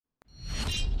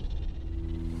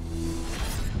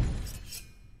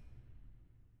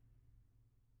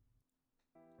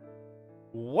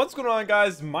What's going on,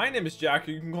 guys? My name is Jack.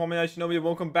 You can call me iShinobiYT.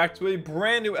 Welcome back to a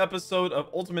brand new episode of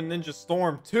Ultimate Ninja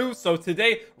Storm 2. So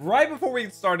today, right before we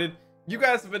get started, you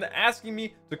guys have been asking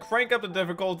me to crank up the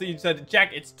difficulty. You said,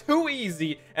 Jack, it's too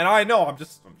easy. And I know, I'm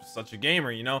just such a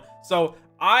gamer, you know? So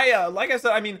like I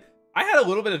said, I had a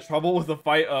little bit of trouble with the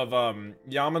fight of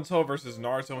Yamato versus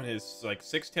Naruto in his like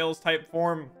Six Tails type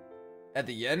form at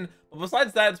the end. But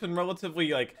besides that, it's been relatively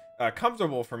like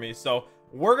comfortable for me. So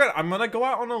I'm gonna go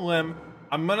out on a limb.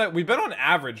 We've been on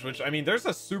average, which I mean, there's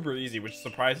a super easy, which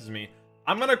surprises me.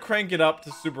 I'm gonna crank it up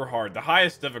to super hard, the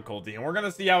highest difficulty, and we're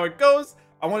gonna see how it goes.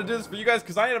 I want to do this for you guys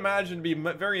because I imagine it'd be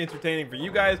very entertaining for you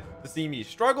guys to see me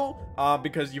struggle,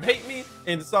 because you hate me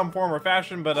in some form or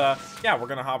fashion. But yeah, we're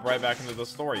gonna hop right back into the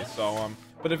story. So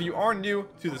but if you are new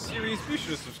to the series, be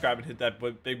sure to subscribe and hit that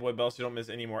big boy bell so you don't miss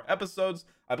any more episodes.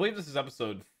 I believe this is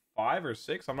episode 5 or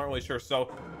 6. I'm not really sure.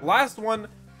 So last one,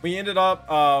 we ended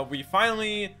up we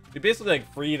basically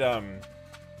like freed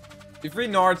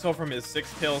Naruto from his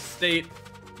Six Tails state.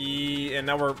 And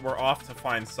now we're off to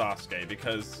find Sasuke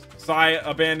because Sai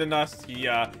abandoned us. He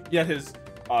had his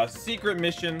secret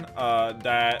mission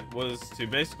that was to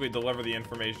basically deliver the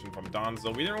information from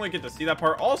Danzo. We didn't really get to see that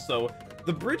part. Also,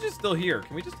 the bridge is still here.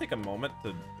 Can we just take a moment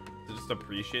to just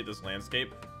appreciate this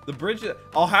landscape? The bridge,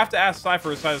 I'll have to ask Sai for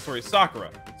his side of the story.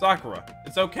 Sakura,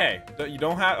 it's okay. You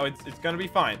don't have, oh, it's gonna be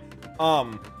fine.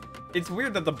 It's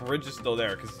weird that the bridge is still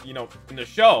there because, you know, in the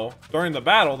show, during the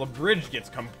battle, the bridge gets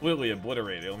completely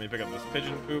obliterated. Let me pick up this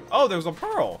pigeon poop. Oh, there's a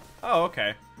pearl. Oh,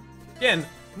 okay. Again,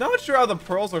 not sure how the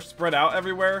pearls are spread out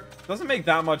everywhere. Doesn't make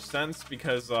that much sense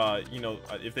because, you know,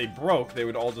 if they broke, they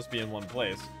would all just be in one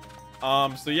place.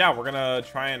 So yeah, we're gonna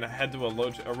try and head to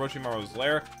Orochimaru's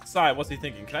lair. Sai, what's he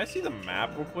thinking? Can I see the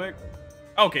map real quick?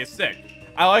 Okay, sick.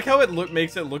 I like how it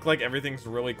makes it look like everything's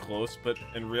really close, but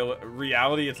in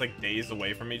reality, it's like days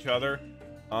away from each other.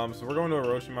 So we're going to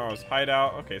Orochimaru's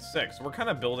hideout. Okay, sick. So we're kind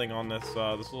of building on this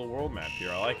this little world map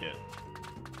here. I like it.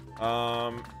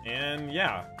 And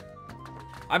yeah,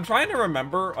 I'm trying to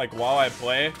remember, like, while I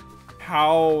play,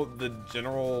 how the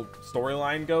general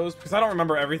storyline goes, because I don't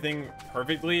remember everything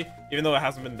perfectly, even though it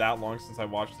hasn't been that long since I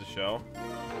watched the show.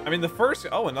 I mean,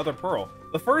 another pearl.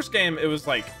 The first game, it was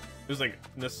like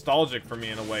nostalgic for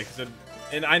me in a way,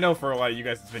 and I know for a lot of you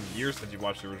guys it's been years since you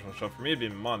watched the original show. For me, it'd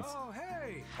been months. Oh,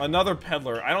 hey. Another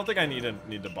peddler. I don't think I need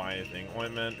to buy anything.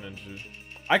 Ointment, ninjutsu.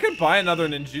 I could buy another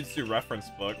ninjutsu reference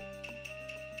book.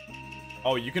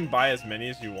 Oh, you can buy as many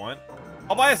as you want.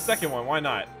 I'll buy a second one. Why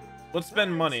not? Let's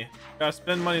spend money. Gotta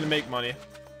spend money to make money.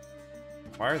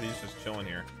 Why are these just chilling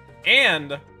here?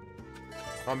 And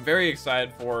I'm very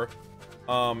excited for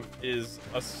is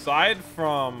aside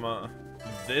from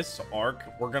this arc,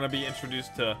 we're gonna be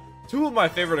introduced to two of my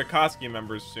favorite Akatsuki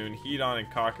members soon, Hidan and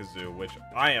Kakazu, which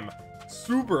I am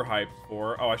super hyped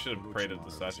for. Oh, I should have prayed at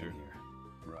the statue.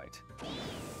 Right.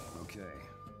 Okay.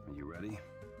 Are you ready?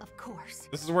 Of course.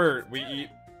 This is where we eat.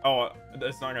 Oh,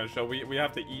 it's not gonna show. We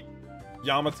have to eat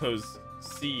Yamato's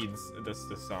seeds. This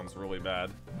sounds really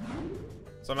bad.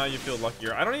 Somehow you feel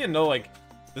luckier. I don't even know like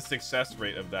the success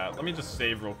rate of that. Let me just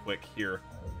save real quick here,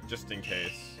 just in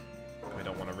case. I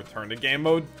don't want to return to game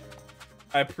mode.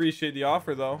 I appreciate the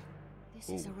offer though. This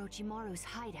is Orochimaru's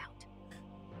hideout.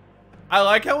 I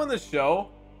like how in the show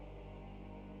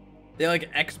they like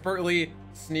expertly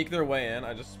sneak their way in.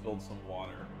 I just spilled some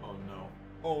water. Oh no.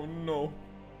 Oh no.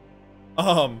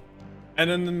 And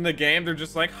then in the game they're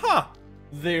just like, huh,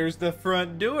 there's the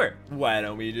front door. Why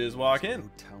don't we just walk in? No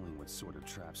telling what sort of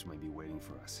traps might be waiting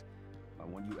for us. I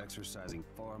want you exercising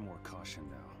far more caution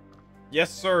now.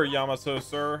 Yes, sir, Yamato,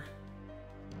 sir.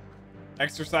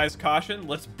 Exercise caution.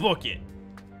 Let's book it.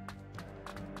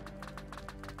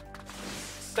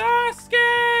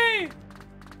 Sasuke!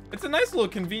 It's a nice little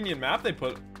convenient map they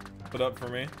put up for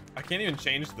me. I can't even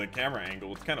change the camera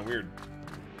angle. It's kind of weird.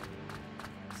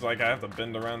 It's like I have to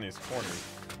bend around these corners.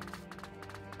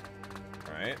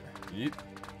 All right. Yeet.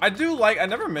 I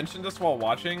never mentioned this while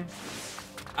watching.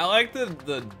 I like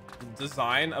the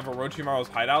design of Orochimaru's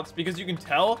hideouts because you can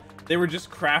tell they were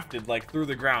just crafted like through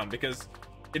the ground because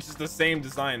it's just the same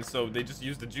design, so they just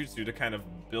used the jutsu to kind of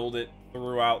build it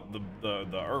throughout the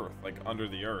earth, like under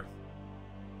the earth.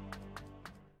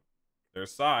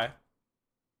 There's Sai.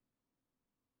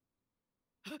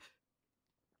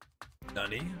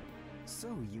 Nani? So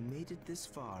you made it this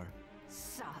far.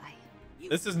 Sigh.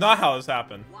 This is not how this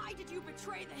happened. Why did you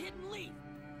betray the hidden leaf?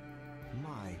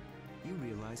 My, you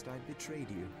realized I'd betrayed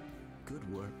you.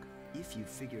 Good work. If you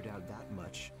figured out that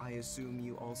much, I assume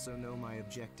you also know my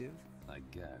objective? I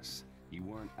guess. You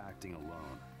weren't acting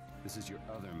alone. This is your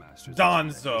other master's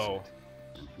Danzo.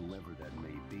 And whoever that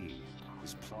may be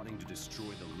is plotting to destroy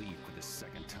the leaf for the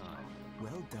second time.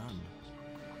 Well done.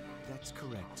 That's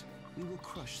correct. We will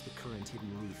crush the current hidden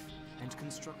leaf and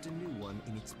construct a new one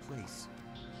in its place.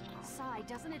 Sai,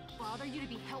 doesn't it bother you to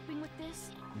be helping with this?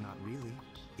 Not really.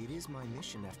 It is my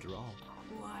mission after all.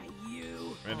 Why,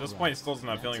 you... At this point, he still doesn't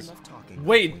have That's feelings. enough talking.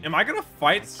 Wait, am I gonna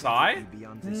fight Sai? Take you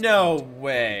beyond this No point,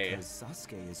 way. Because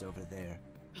Sasuke is over there.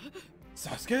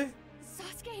 Sasuke?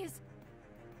 Sasuke is...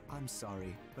 I'm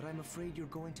sorry, but I'm afraid you're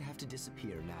going to have to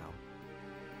disappear now.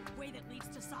 The way that leads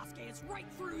to Sasuke is right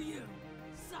through you.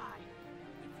 Sai,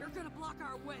 if you're gonna block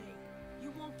our way,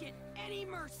 you won't get any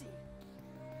mercy.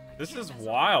 This is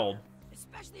wild.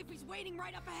 Especially if he's waiting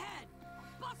right up ahead.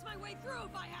 Bust my way through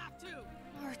if I have to.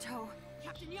 Naruto.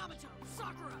 Captain Yamato,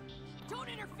 Sakura, don't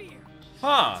interfere.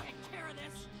 Huh. Take care of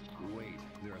this. Wait,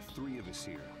 there are 3 of us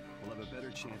here. We'll have a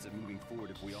better chance of moving forward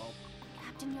if we all...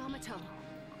 Captain Yamato.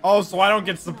 Oh, so I don't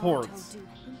get Naruto, supports. dude,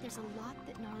 I think there's a lot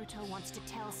that Naruto wants to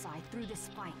tell Sai through this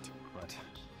fight. But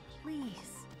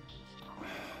Please. I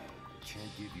can't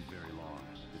give you very long.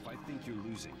 If I think you're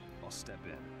losing, I'll step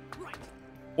in. Right.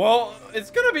 Well, it's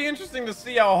gonna be interesting to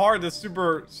see how hard this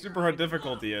super hard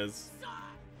difficulty is.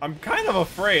 I'm kind of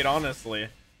afraid, honestly.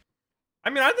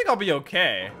 I mean, I think I'll be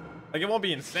okay. Like, it won't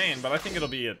be insane, but I think it'll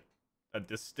be a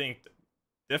distinct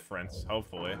difference,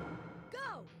 hopefully.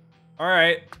 Go.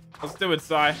 Alright, let's do it,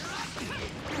 Sai.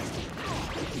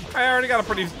 I already got a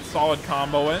pretty solid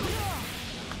combo in.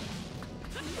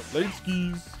 Late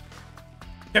skis.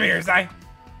 Come here, Sai.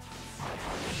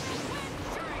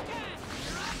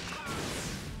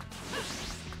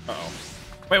 Uh-oh.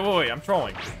 Wait, I'm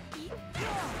trolling.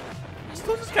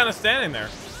 Still just kind of standing there.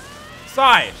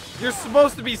 Sai, you're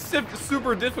supposed to be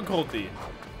super difficulty.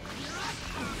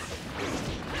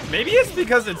 Maybe it's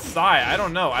because it's Sai. I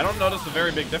don't know. I don't notice a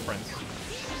very big difference.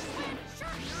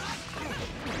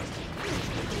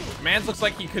 Mans looks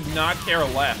like he could not care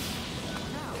less.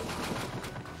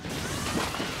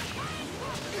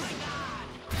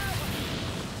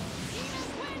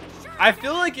 I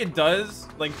feel like it does,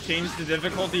 like, change the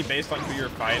difficulty based on who you're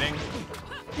fighting.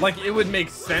 Like, it would make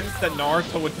sense that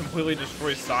Naruto would completely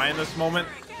destroy Sai in this moment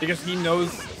because he knows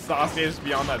Sasuke is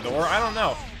beyond that door. I don't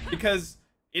know. Because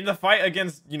in the fight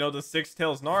against, you know, the Six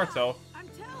Tails Naruto, I'm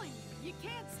telling you, you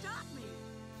can't stop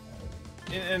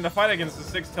me. in the fight against the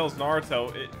Six Tails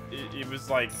Naruto, it was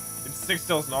like, it's Six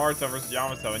Tails Naruto versus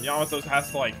Yamato, and Yamato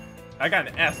has to, like, I got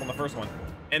an S on the first one,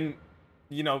 and,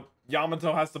 you know,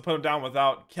 Yamato has to put him down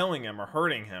without killing him or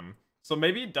hurting him. So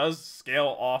maybe it does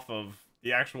scale off of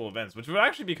the actual events, which would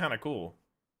actually be kind of cool.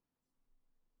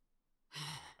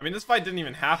 I mean, this fight didn't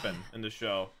even happen in the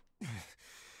show.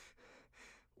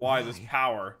 Why this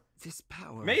power? This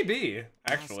power. Maybe,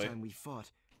 actually. Last time we fought,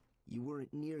 you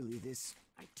weren't nearly this.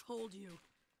 I told you,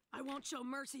 I won't show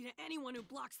mercy to anyone who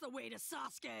blocks the way to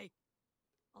Sasuke.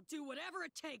 I'll do whatever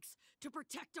it takes to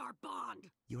protect our bond.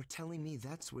 You're telling me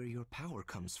that's where your power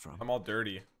comes from. I'm all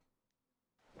dirty.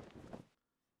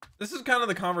 This is kind of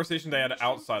the conversation they had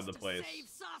outside the place Save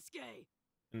Sasuke.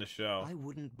 in the show. I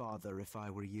wouldn't bother if I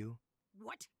were you.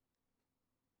 What?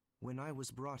 When I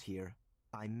was brought here,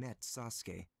 I met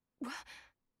Sasuke.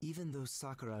 Even though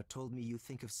Sakura told me you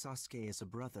think of Sasuke as a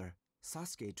brother,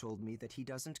 Sasuke told me that he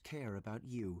doesn't care about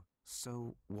you.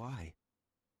 So why?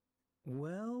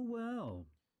 Well.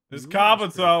 This You lost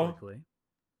pretty Kabuto. quickly.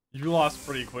 You lost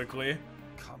pretty quickly.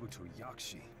 Kabuto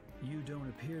Yakshi. You don't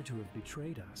appear to have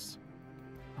betrayed us.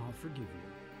 I'll forgive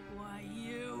you. Why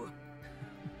you?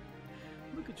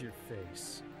 Look at your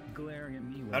face, glaring at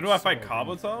me. How like do I fight sorrow.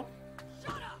 Kabuto?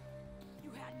 Shut up!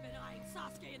 You hadn't been eyeing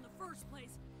Sasuke in the first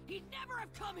place. He'd never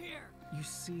have come here. You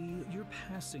see, you're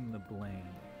passing the blame.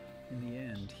 In the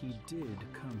end, he did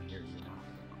come here, you know,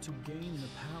 to gain the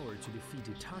power to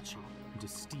defeat Itachi and to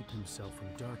steep himself in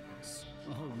darkness.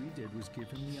 All we did was give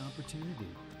him the opportunity.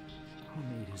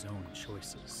 He made his own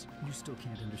choices. You still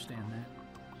can't understand that?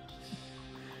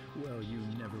 Well, you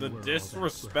never The were all that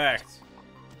disrespect.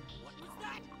 What was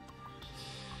that?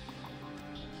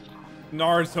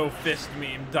 Naruto fist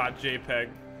meme.jpg. Give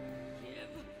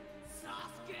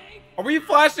Sasuke? Are we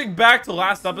flashing back to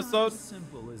last Not episode? as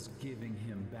simple as giving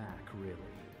him back, really.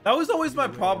 That was always my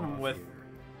You're way problem off with here.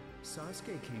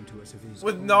 Sasuke came to us of his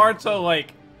with own Naruto, accord.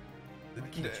 like, Why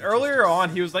can't you just earlier on,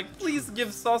 accept he was like, please give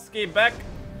Sasuke back.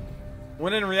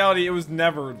 When in reality, it was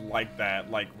never like that,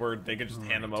 like, where they could just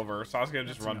hand him over. Sasuke would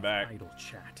just That's run enough back. idle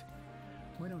chat.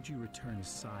 Why don't you return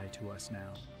Sai to us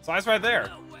now? Sai's right there.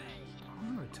 No way.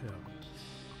 Naruto,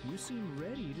 you seem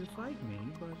ready to fight me,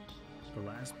 but the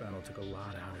last battle took a lot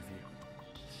out of you.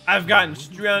 I've gotten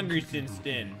stronger since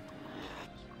then.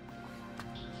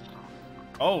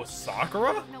 Oh, Sakura?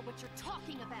 I don't know what you're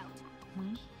talking about.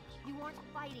 You aren't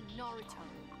fighting Naruto.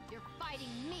 You're fighting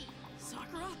me.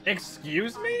 Sakura?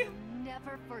 Excuse me? I will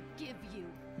never forgive you.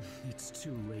 It's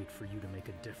too late for you to make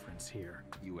a difference here.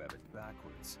 You have it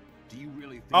backwards. Do you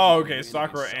really think Oh, you can okay, win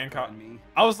Sakura against and Sakura me?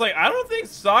 I was like, I don't think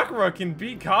Sakura can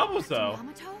beat Kabuto.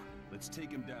 Yamato? Let's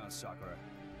take him down, Sakura.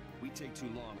 We take too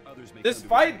long, others may This come to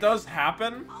fight his does aid.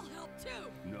 happen. I'll help too.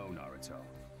 No, Naruto.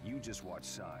 You just watch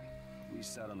Sai. We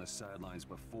sat on the sidelines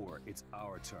before. It's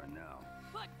our turn now.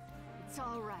 But It's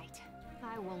all right.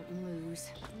 I won't lose.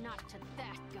 Not to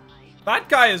that guy. That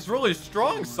guy is really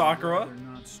strong, I'd Sakura. rather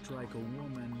not strike a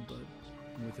woman, but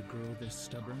with a girl this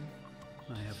stubborn,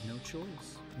 I have no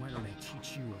choice. Why don't I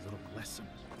teach you a little lesson?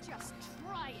 Just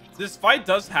try it. This fight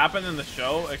does happen in the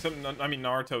show, except, I mean,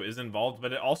 Naruto is involved,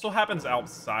 but it also happens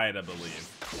outside, I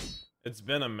believe. It's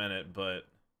been a minute, but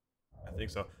I think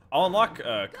so. I'll unlock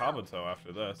Kabuto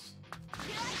after this.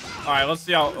 All right, let's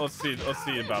see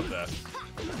about this.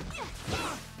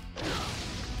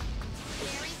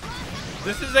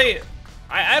 This is a,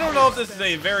 I don't know if this is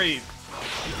a very.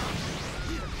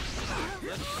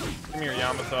 Come here,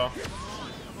 Yamato.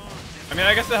 I mean,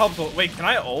 I guess it helps. Wait, can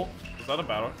I ult? Is that a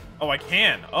battle? Oh, I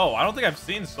can. Oh, I don't think I've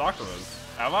seen Sakura's.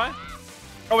 Have I?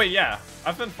 Oh wait, yeah.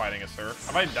 I've been fighting as her.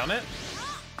 Have I done it?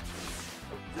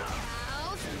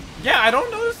 Yeah, I don't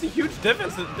notice a huge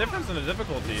difference in the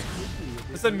difficulty.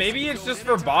 I said maybe it's just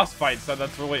for boss fights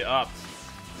that's really upped.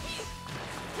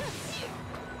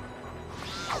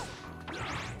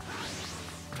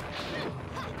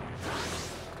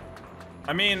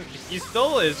 I mean, he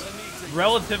still is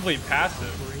relatively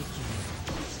passive.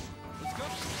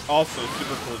 Also,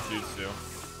 super cool jutsu.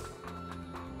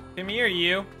 Come here,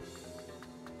 you.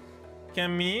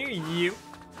 Come here, you.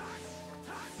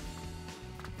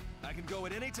 I can go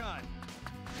at any time.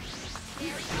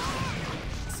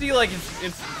 See, like,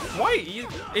 it's quite easy.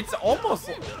 It's almost,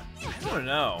 I don't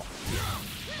know.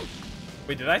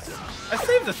 Wait, did I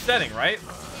saved the setting, right?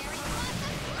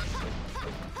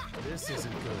 This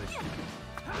isn't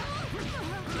good.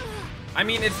 I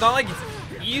mean, it's not like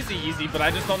it's easy, but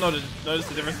I just don't notice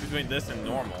the difference between this and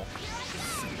normal.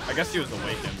 I guess he was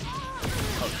awakened.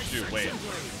 Oh, shoot, wait. I'm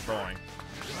controlling.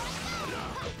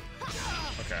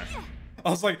 Okay. I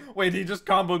was like, wait, he just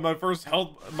comboed my first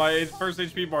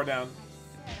HP bar down.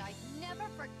 I'd never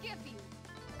forgive you.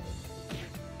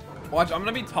 Watch, I'm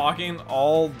gonna be talking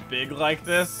all big like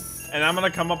this, and I'm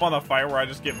gonna come up on a fight where I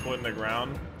just get put in the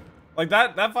ground. Like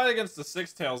that fight against the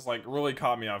Six Tails like really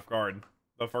caught me off guard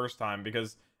the first time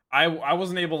because I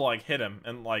wasn't able to like hit him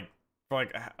and like for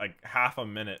like half a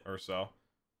minute or so.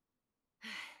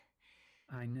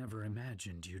 I never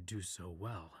imagined you'd do so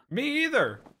well. Me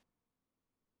either.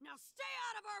 now stay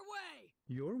out of our way.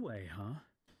 Your way, huh?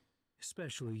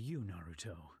 Especially you,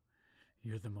 Naruto.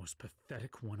 You're the most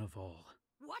pathetic one of all.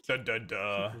 What? Duh duh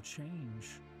duh. People change.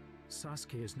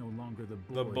 Sasuke is no longer the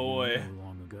boy, The boy. you knew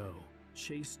long ago.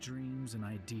 Chase dreams and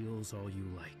ideals all you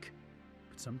like.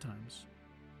 But sometimes,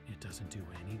 it doesn't do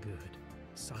any good.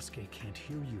 Sasuke can't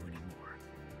hear you anymore.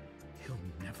 He'll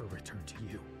never return to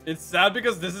you. It's sad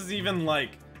because this is even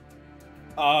like,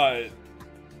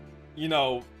 you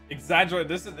know, exaggerate.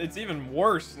 It's even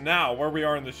worse now where we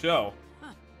are in the show.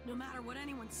 Huh. No matter what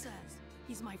anyone says,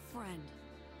 he's my friend.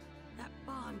 That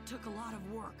bond took a lot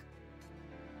of work.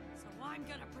 So I'm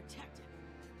gonna protect it.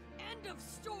 End of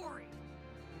story.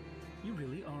 You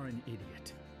really are an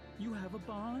idiot. You have a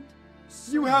bond?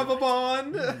 You have a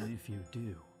bond. Even if you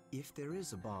do. If there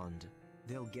is a bond,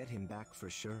 they'll get him back for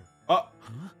sure. Huh?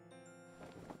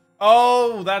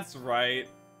 Oh, that's right.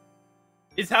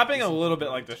 It's happening a little bit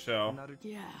like the show.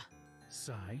 Yeah.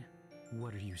 Sai,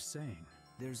 what are you saying?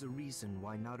 There's a reason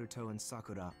why Naruto and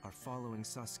Sakura are following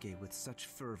Sasuke with such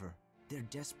fervor. They're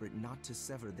desperate not to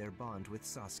sever their bond with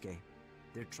Sasuke.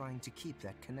 They're trying to keep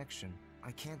that connection.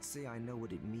 I can't say I know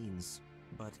what it means,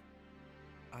 but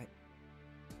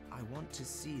I want to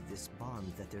see this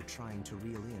bond that they're trying to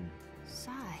reel in.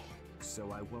 Sai.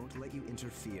 So I won't let you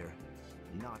interfere.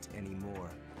 Not anymore.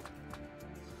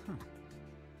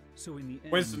 So in the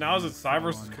end, Wait, so now is it you Sai fall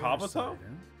versus on their Kabuto? side,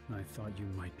 huh? I thought you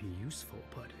might be useful,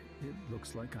 but it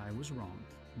looks like I was wrong.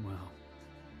 Well,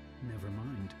 never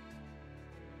mind.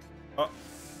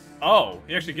 Oh,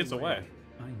 he actually gets Either away. way,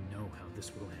 I know how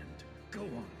this will end. Go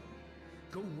on.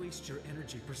 Go waste your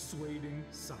energy persuading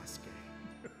Sasuke.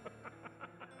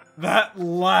 That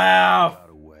laugh. Out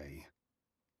away.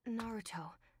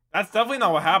 Naruto. That's definitely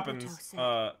not what happens.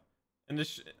 Naruto In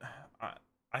this,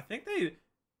 I think they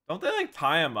don't they like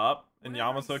tie him up and Whatever he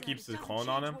Yamato says keeps his doesn't clone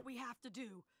on change him. What we have to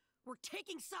do. We're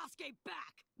taking Sasuke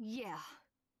back. Yeah.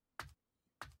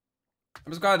 I'm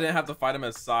just glad I didn't have to fight him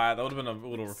as Sai. That would have been a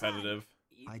little repetitive.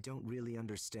 I don't really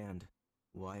understand.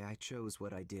 why I chose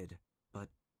what I did, but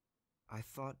I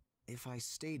thought if I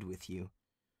stayed with you,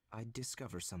 I'd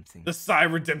discover something. The Sai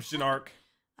redemption arc.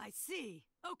 I see.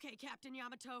 Okay, Captain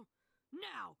Yamato.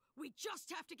 Now, we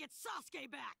just have to get Sasuke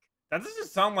back. That doesn't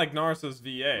sound like Naruto's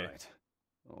VA. Right.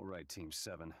 All right, Team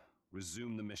 7.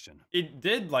 Resume the mission. It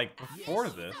did, like, before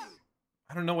this.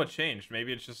 I don't know what changed.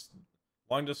 Maybe it's just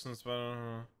long distance, but...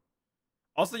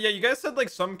 Also, yeah, you guys said, like,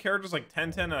 some characters, like,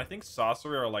 Tenten and I think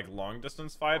Sasori are, like, long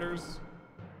distance fighters.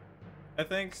 I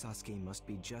think. Sasuke must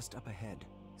be just up ahead.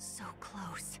 So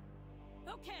close.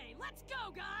 Okay, let's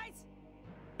go, guys.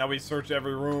 Now we search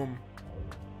every room.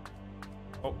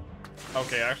 Oh.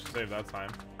 Okay, I actually saved that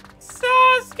time.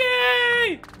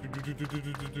 Sasuke!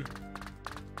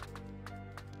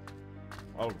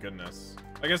 Oh goodness.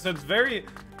 I guess it's very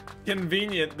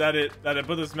convenient that it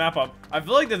put this map up. I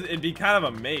feel like that it'd be kind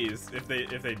of a maze if they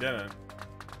didn't.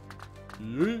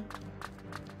 Yeah.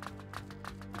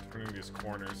 Turning these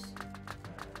corners.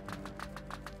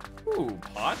 Ooh,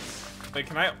 pots? Wait,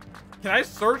 can I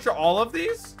search all of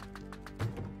these?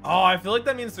 Oh, I feel like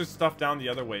that means there's stuff down the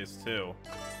other ways too.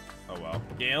 Oh well.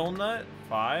 Gale Nut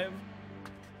 5.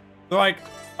 They're like,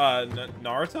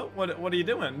 Naruto? What are you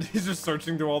doing? He's just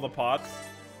searching through all the pots.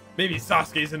 Maybe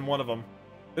Sasuke's in one of them.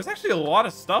 There's actually a lot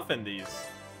of stuff in these.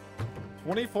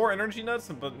 24 energy nuts,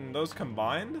 but in those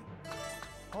combined?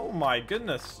 Oh my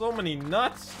goodness, so many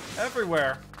nuts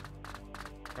everywhere.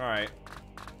 Alright.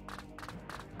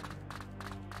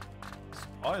 This is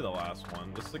probably the last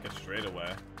one. This is like a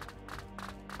straightaway.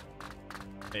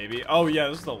 Maybe. Oh yeah,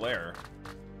 this is the lair.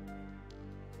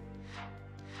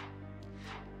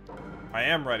 I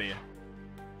am ready.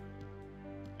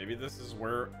 Maybe this is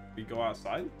where we go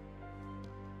outside?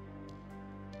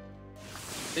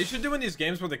 They should do in these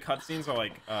games where the cutscenes are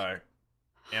like,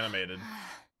 animated.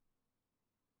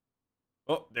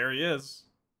 Oh, there he is.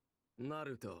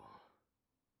 Naruto.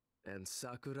 And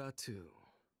Sakura too.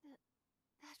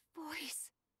 That voice.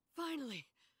 Finally,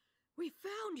 we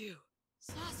found you,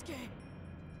 Sasuke.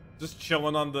 Just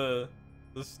chilling on the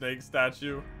snake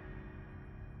statue.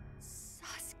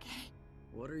 Sasuke.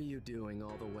 What are you doing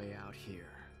all the way out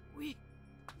here? We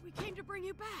came to bring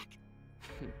you back.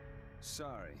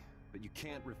 Sorry, but you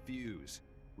can't refuse.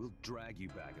 We'll drag you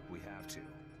back if we have to.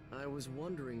 I was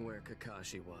wondering where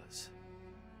Kakashi was.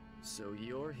 So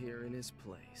you're here in his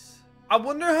place. I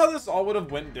wonder how this all would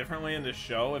have went differently in the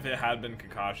show if it had been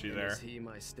Kakashi And there. is he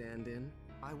my stand-in?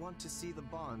 I want to see the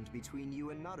bond between you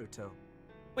and Naruto.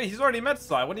 Wait, he's already met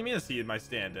Sai. What do you mean is he in my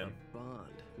stand-in?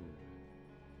 Bond.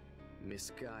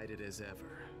 Misguided as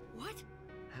ever. What?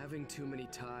 Having too many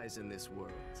ties in this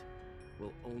world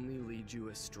will only lead you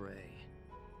astray.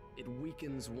 It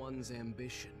weakens one's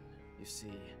ambition. You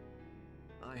see,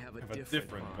 I have a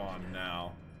different bond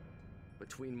now.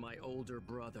 Between my older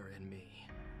brother and me.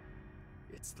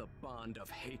 It's the bond of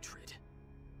hatred.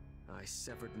 I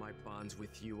severed my bonds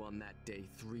with you on that day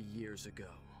 3 years ago.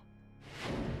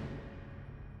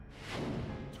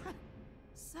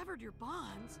 Severed your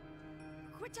bonds?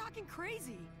 Quit talking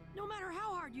crazy. No matter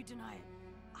how hard you deny it,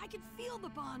 I can feel the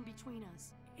bond between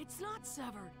us. It's not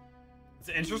severed. It's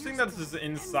interesting that this is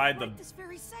inside the this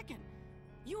very second.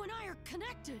 You and I are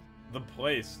connected.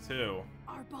 place too.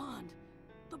 Our bond.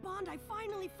 The bond I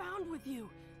finally found with you.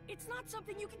 It's not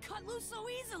something you can cut loose so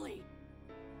easily.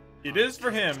 It is for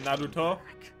him, Naruto.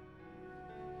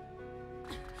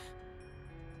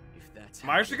 If that's Am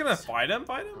I actually gonna fight him?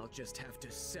 I'll just have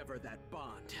to sever that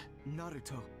bond.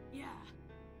 Naruto. Yeah,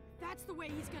 that's the way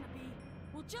he's gonna be.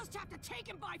 We'll just have to take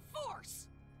him by force.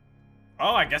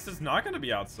 Oh, I guess it's not gonna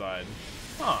be outside.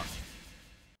 Huh.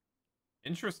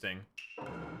 Interesting.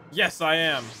 Yes, I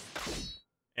am.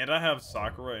 And I have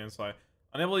Sakura inside.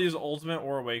 Unable to use ultimate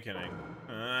or awakening.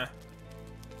 I'm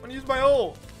gonna use my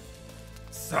ult.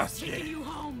 Taking Sasuke. you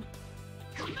home,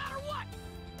 no matter what.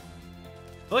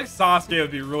 I feel like Sasuke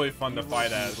would be really fun to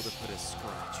fight as. Able to put a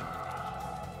scratch on.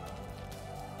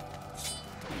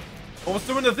 Oh, it's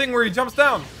doing the thing where he jumps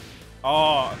down.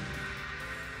 Oh.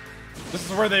 This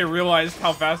is where they realized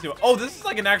how fast he was. Oh, this is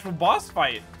like an actual boss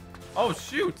fight. Oh,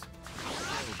 shoot.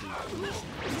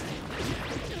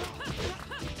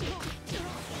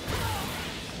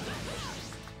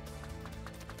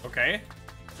 Okay.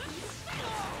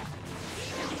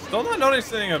 Still not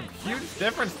noticing a huge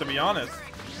difference, to be honest.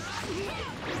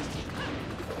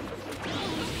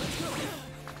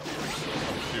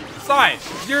 Shoot. Sai,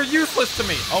 you're useless to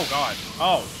me. Oh, God.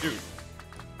 Oh, shoot.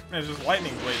 It's just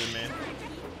lightning blading me.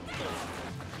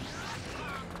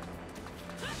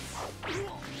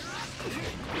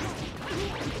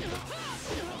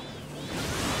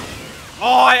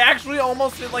 Oh, I actually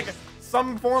almost did like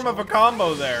some form of a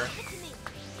combo there.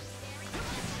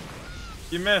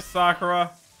 You missed,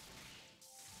 Sakura.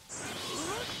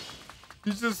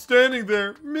 He's just standing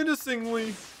there,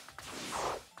 menacingly.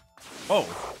 Oh.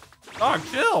 Dog,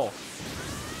 chill.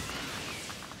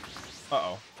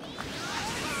 Uh-oh.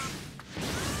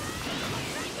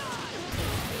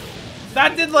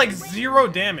 That did like 0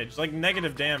 damage, like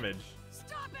negative damage.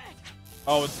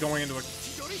 Oh, it's going into a...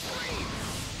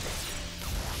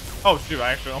 Oh shoot,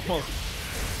 I actually almost...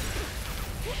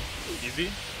 Easy.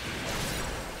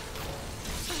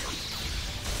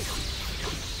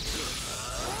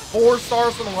 Four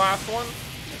stars from the last one.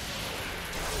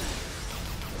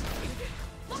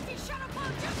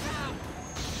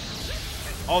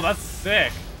 Oh, that's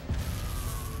sick.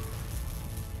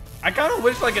 I kind of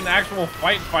wish like an actual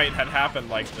fight had happened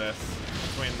like this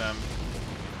between them.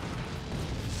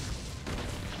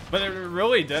 But it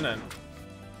really didn't.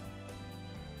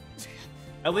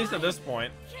 At least at this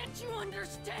point. Can't you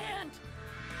understand?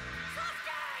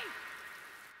 Sasuke!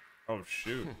 Oh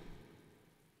shoot.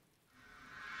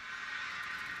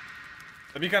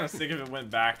 That'd be kind of sick if it went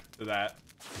back to that.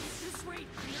 This way.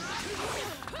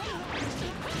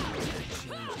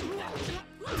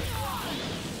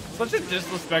 Such a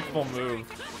disrespectful move.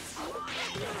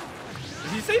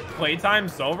 Did he say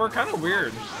playtime's over? Kind of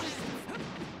weird.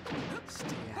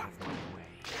 Stay out of my way.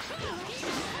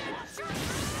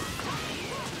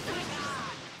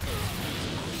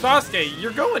 Sasuke,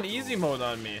 you're going easy mode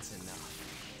on me.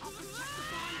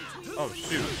 Oh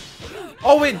shoot.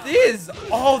 Oh, it is!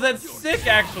 Oh, that's sick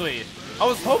actually. I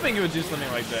was hoping it would do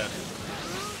something like this.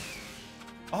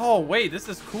 Oh wait, this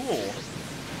is cool.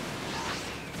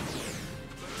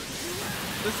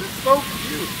 This is so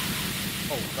cute.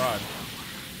 Oh god.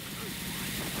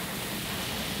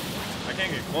 I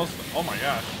can't get close to him. Oh my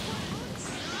gosh.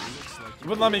 You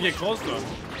wouldn't let me get close to him.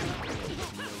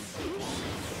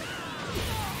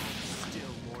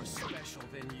 Still more special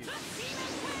than you.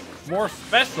 More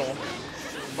special?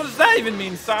 What does that even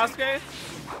mean, Sasuke?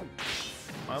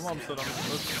 My mom said I'm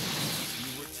supposed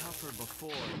You were tougher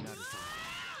before, Naruto.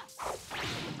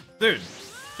 Dude,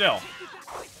 chill.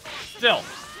 Chill.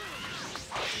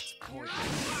 It's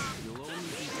pointless. You'll only be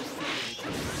defeated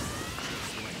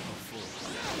just like before.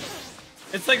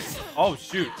 It's like, oh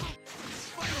shoot.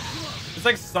 It's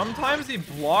like sometimes he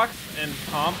blocks and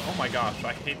comp. Oh my gosh,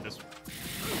 I hate this.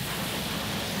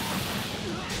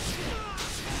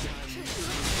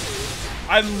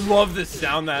 I love this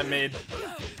sound that made.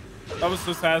 That was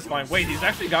so satisfying. Wait, he's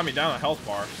actually got me down a health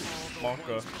bar.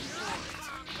 Monka.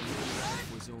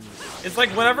 It's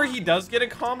like whenever he does get a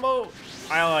combo,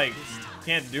 I like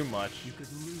can't do much. You could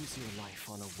lose your life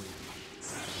on a wing.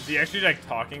 Is he actually like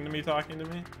talking to me?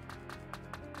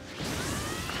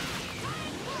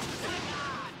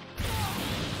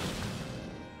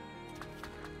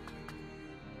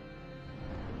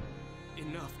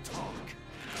 Enough talk.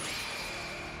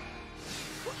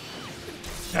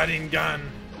 Sharingan.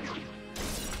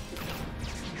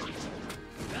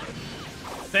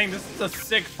 Dang, this is a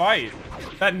sick fight.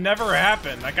 That never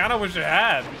happened. I kind of wish it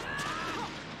had.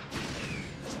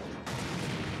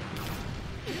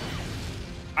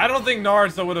 I don't think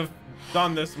Naruto would have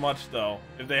done this much though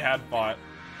if they had fought.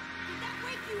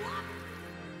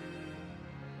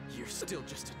 You're still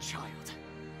just a child.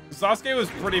 Sasuke was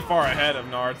pretty far ahead of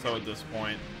Naruto at this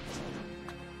point.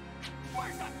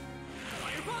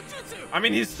 I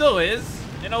mean, he still is,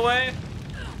 in a way,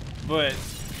 but,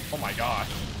 oh my gosh.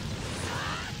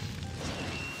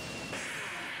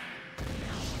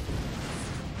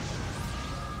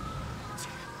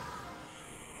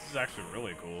 This is actually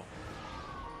really cool.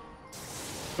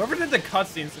 Whoever did the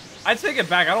cutscenes, I take it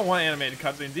back, I don't want animated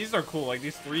cutscenes. These are cool, like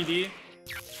these 3D.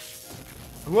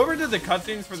 Whoever did the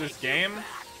cutscenes for this game,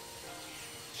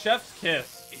 chef's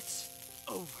kiss. It's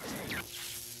over.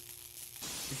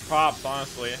 Props,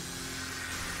 honestly.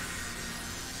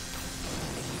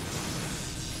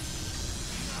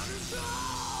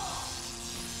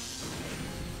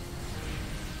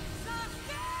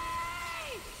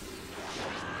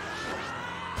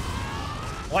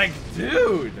 Like,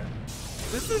 dude,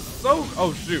 this is so.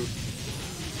 Oh shoot,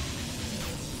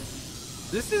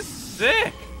 this is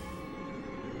sick.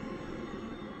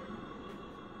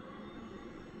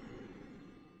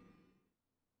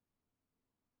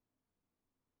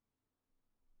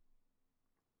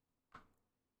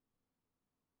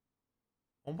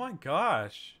 Oh my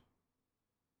gosh.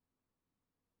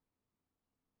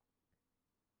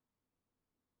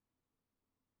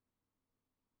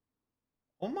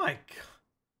 Oh my god.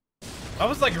 That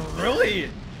was like really...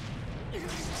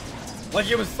 Like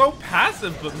it was so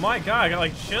passive, but my god, I got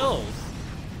like chills.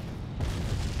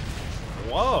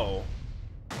 Whoa.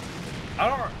 I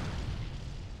don't...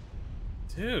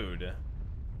 Dude.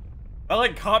 That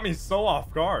like caught me so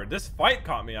off guard. This fight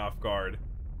caught me off guard.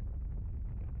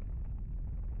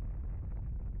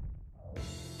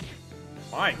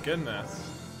 My goodness.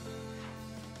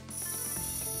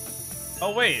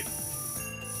 Oh wait.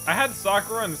 I had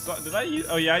Sakura and did I use?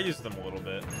 Oh yeah, I used them a little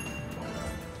bit.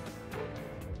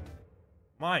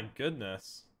 My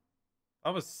goodness.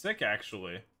 That was sick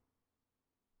actually.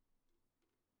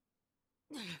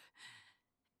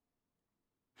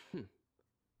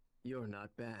 You're not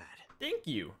bad. Thank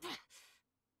you.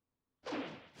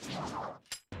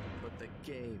 But the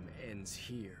game ends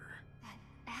here. That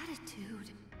attitude.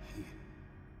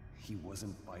 He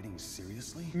wasn't fighting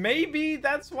seriously? Maybe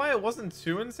that's why it wasn't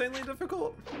too insanely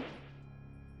difficult.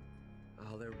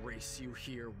 I'll erase you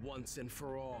here once and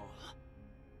for all.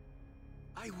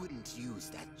 I wouldn't use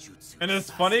that jutsu. And it's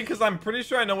funny because I'm pretty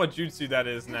sure I know what jutsu that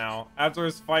is now, after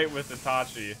his fight with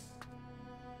Itachi.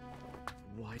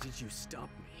 Why did you stop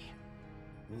me?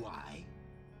 Why?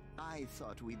 I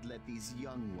thought we'd let these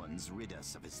young ones rid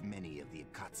us of as many of the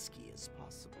Akatsuki as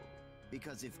possible.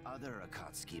 Because if other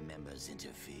Akatsuki members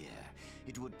interfere,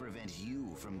 it would prevent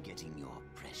you from getting your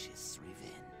precious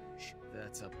revenge.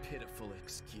 That's a pitiful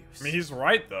excuse. I mean, he's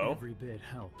right though. Every bit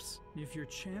helps. If your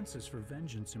chances for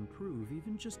vengeance improve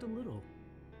even just a little,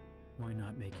 why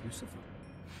not make use of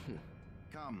them?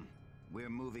 Come, we're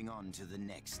moving on to the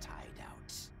next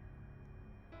hideout.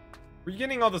 We're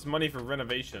getting all this money for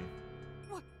renovation.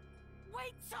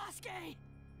 Wait, Sasuke!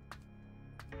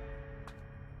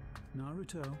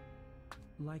 Naruto,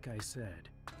 like I said,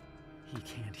 he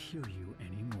can't hear you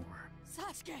anymore.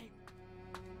 Sasuke!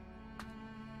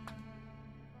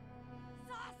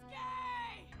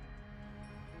 Sasuke!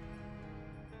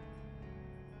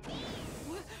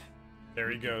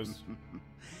 There he goes.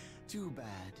 Too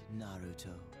bad,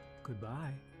 Naruto.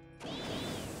 Goodbye.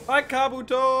 Bye,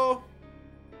 Kabuto!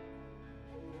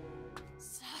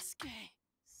 Sasuke!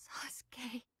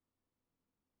 Sasuke.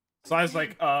 So I was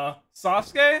like,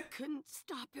 Sasuke? Couldn't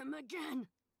stop him again.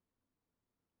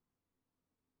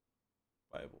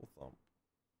 Bible thump.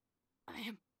 I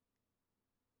am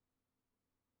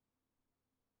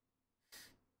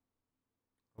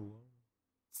Hello?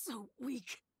 so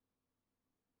weak.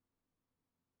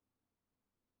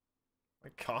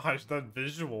 My gosh, that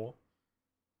visual.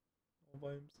 All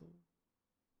by himself.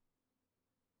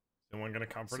 Is anyone gonna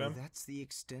comfort So him? that's the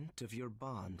extent of your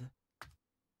bond?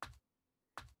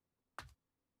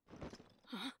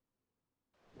 Huh?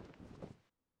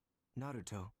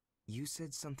 Naruto, you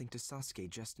said something to Sasuke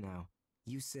just now.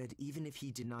 You said even if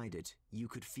he denied it, you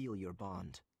could feel your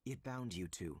bond. It bound you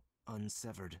two,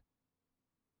 unsevered.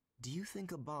 Do you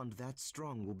think a bond that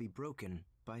strong will be broken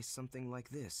by something like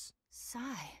this?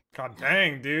 Sai. God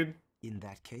dang, dude. In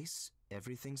that case,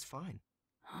 everything's fine.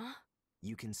 Huh?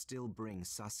 You can still bring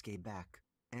Sasuke back.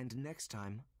 And next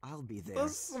time, I'll be there. The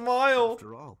smile.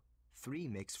 After all, 3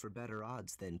 makes for better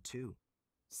odds than 2.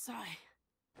 Sai.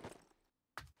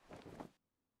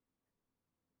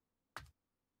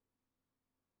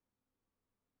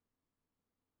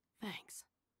 Thanks.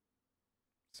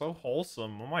 So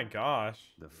wholesome. Oh my gosh.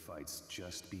 The fight's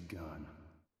just begun.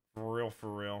 For real,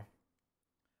 for real.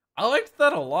 I liked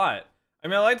that a lot. I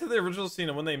mean, I liked the original scene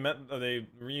and when they met, they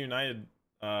reunited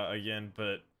again,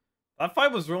 but that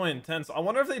fight was really intense. I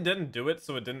wonder if they didn't do it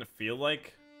so it didn't feel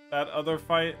like that other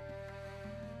fight.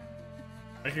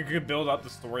 Like it could build up the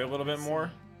story a little bit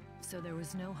more. So there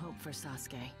was no hope for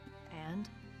Sasuke, and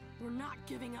We're not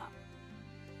giving up.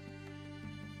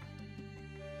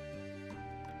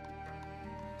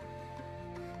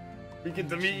 We get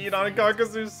to meet Inoue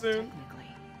Kakasu soon. technically.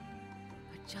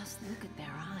 But just look at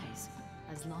their eyes.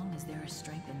 As long as there is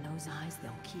strength in those eyes,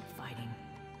 they'll keep fighting.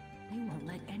 You won't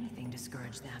let anything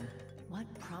discourage them.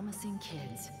 What promising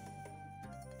kids.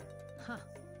 Huh.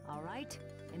 All right.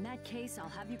 In that case, I'll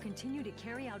have you continue to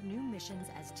carry out new missions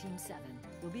as Team 7.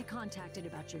 We'll be contacted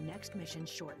about your next mission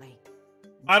shortly.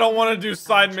 I don't want to do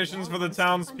side missions for the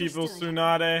townspeople,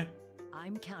 Tsunade.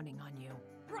 I'm counting on you.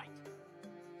 Right.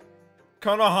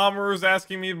 Konohamaru's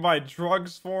asking me to buy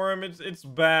drugs for him. It's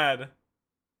bad.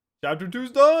 Chapter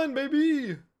 2's done,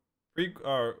 baby.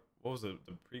 What was it?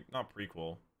 Not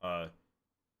prequel.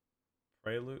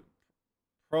 Prelude?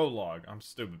 Prologue. I'm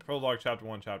stupid. Prologue, chapter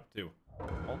 1, chapter 2.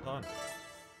 All done.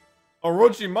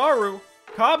 Orochimaru,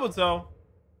 Kabuto.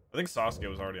 I think Sasuke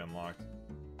was already unlocked.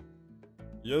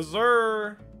 Yes,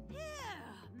 sir. Yeah,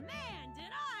 man,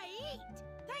 did I eat!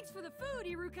 Thanks for the food,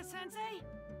 Iruka-sensei.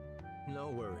 No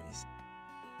worries.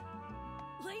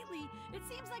 Lately, it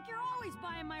seems like you're always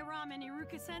buying my ramen,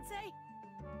 Iruka-sensei.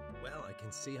 Well, I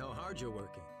can see how hard you're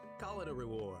working. Call it a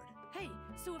reward. Hey,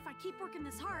 so if I keep working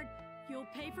this hard, you'll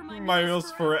pay for my My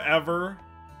meals forever.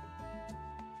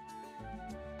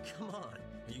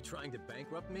 You trying to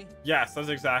bankrupt me? Yes, that's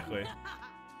exactly.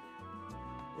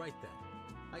 Right then.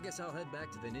 I guess I'll head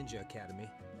back to the Ninja Academy.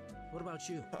 What about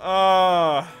you?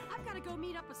 I've got to go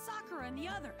meet up with Sakura and the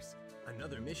others.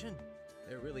 Another mission?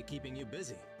 They're really keeping you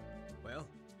busy. Well,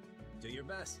 do your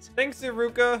best. Thanks,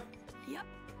 Iruka. Yep.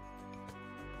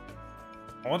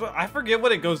 I forget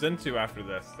what it goes into after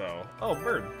this, though. Oh,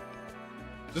 bird.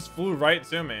 Just flew right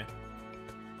to me.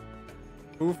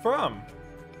 Who from?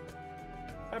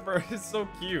 That bird is so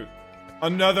cute.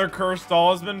 Another cursed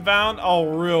doll has been found? Oh,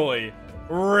 really?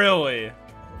 Really?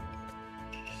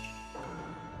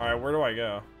 Alright, where do I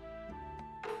go?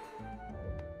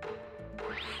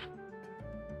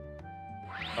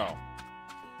 Oh.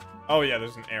 Oh, yeah,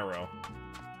 there's an arrow.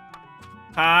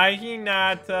 Hi,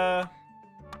 Hinata.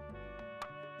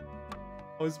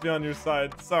 Always be on your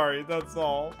side. Sorry, that's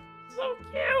all. So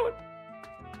cute.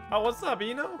 Oh, what's up,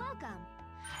 Ino? Welcome.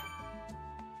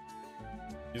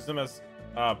 Use them as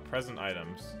present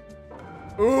items.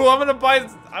 Ooh, I'm gonna buy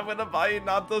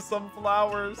Hinata some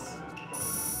flowers.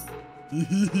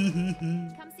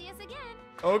 Come see us again.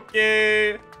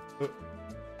 Okay.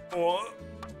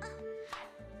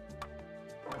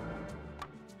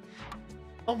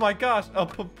 Oh my gosh, a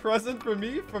present for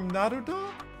me from Naruto?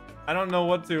 I don't know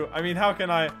what to. I mean, how can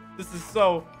I? This is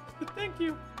so. Thank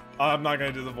you. I'm not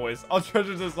gonna do the voice. I'll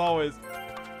treasure this always.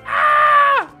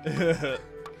 Ah!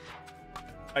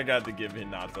 I got to give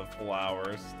Hinata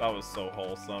flowers. That was so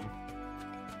wholesome.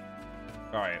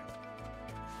 Alright.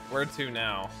 Where to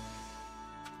now?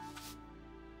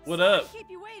 What up? Keep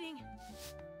you waiting.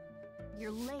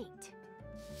 You're late.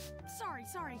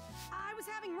 Sorry. I was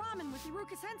having ramen with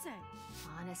Iruka Sensei.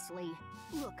 Honestly.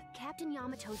 Look, Captain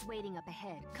Yamato's waiting up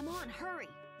ahead. Come on, hurry.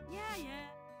 Yeah.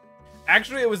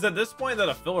 Actually, it was at this point that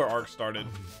a filler arc started.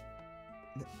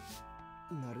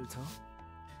 Naruto?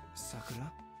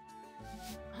 Sakura?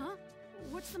 Huh?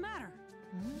 What's the matter?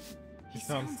 He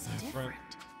sounds different.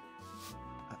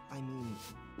 I mean,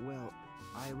 well,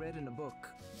 I read in a book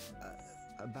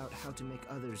about how to make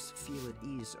others feel at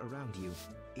ease around you.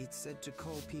 It said to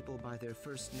call people by their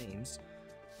first names,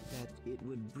 that it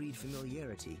would breed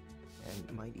familiarity,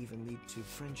 and might even lead to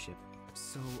friendship.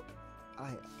 So,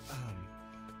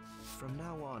 from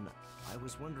now on, I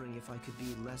was wondering if I could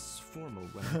be less formal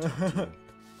when I talk to you.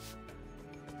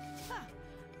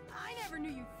 I never knew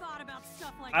you thought about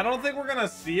stuff like I don't that. think we're gonna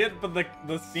see it, but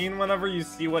the scene whenever you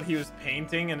see what he was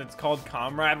painting and it's called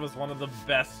Comrade was one of the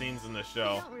best scenes in the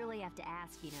show. You don't really have to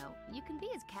ask, you know. You can be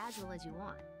as casual as you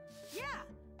want. Yeah,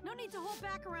 no need to hold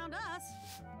back around us.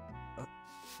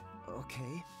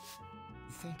 Okay.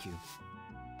 Thank you.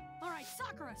 All right,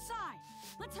 Sakura, Sai,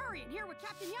 let's hurry and hear what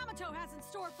Captain Yamato has in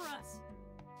store for us.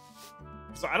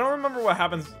 So I don't remember what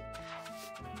happens.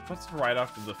 What's right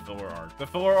after the filler arc? The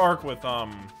filler arc with Yeah,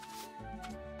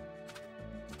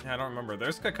 I don't remember.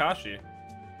 There's Kakashi.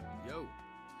 Yo.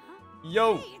 Huh?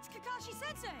 Yo. Hey, it's Kakashi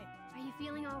Sensei. Are you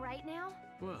feeling all right now?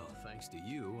 Well, thanks to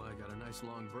you, I got a nice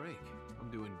long break. I'm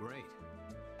doing great.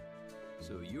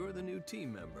 So you're the new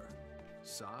team member.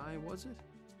 Sai, was it?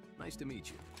 Nice to meet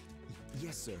you.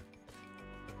 Yes, sir.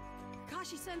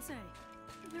 Kakashi Sensei,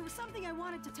 there was something I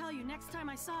wanted to tell you next time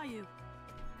I saw you.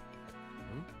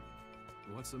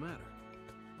 What's the matter?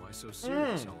 Why so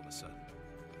serious all of a sudden?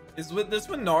 Is this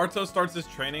when Naruto starts his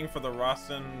training for the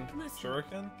Rasen Listen,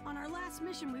 Shuriken? On our last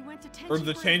mission, we went to Tenchi Or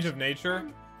the Bridge, change of nature?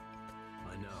 and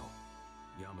I know.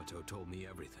 Yamato told me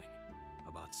everything.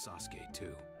 About Sasuke,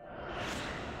 too.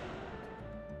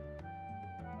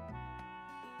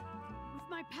 With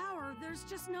my power, there's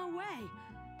just no way.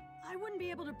 I wouldn't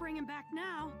be able to bring him back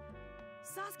now.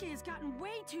 Sasuke has gotten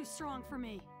way too strong for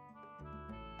me.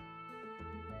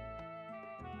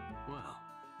 Well,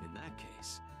 in that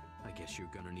case, I guess you're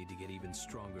gonna need to get even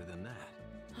stronger than that.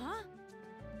 Huh?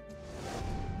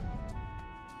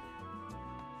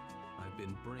 I've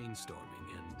been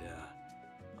brainstorming and,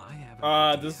 I have an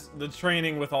idea. The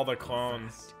training with all the In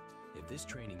clones. fact, if this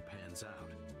training pans out,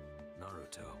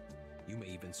 Naruto, you may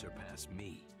even surpass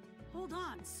me. Hold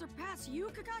on, surpass you,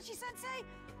 Kakashi Sensei?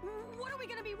 What are we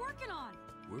gonna be working on?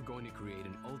 We're going to create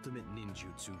an ultimate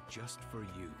ninjutsu just for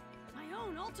you. My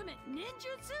own ultimate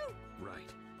ninjutsu?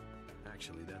 Right.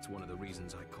 Actually, that's one of the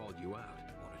reasons I called you out.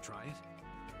 Want to try it?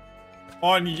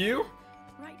 On you?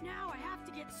 Right now, I have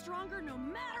to get stronger no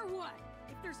matter what.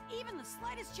 If there's even the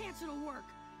slightest chance it'll work,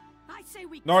 I say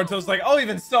we Naruto's like, I'll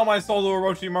even sell my soul to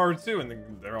Orochimaru too.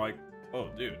 And they're like, oh,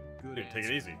 dude, Good take it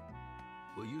answer. easy.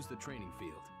 We'll use the training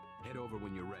field. Head over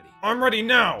when you're ready. I'm ready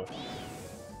now.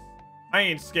 I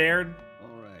ain't scared.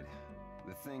 Alright.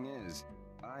 The thing is,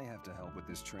 I have to help with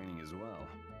this training as well.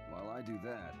 While I do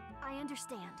that... I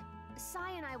understand.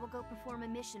 Sai and I will go perform a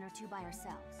mission or two by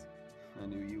ourselves. I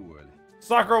knew you would.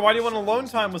 Sakura, why do you want alone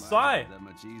time with Sai? That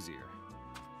much easier.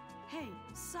 Hey,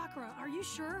 Sakura, are you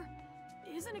sure?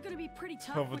 Isn't it gonna be pretty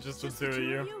tough Hope with it's just the the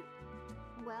two of of you?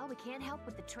 Well, we can't help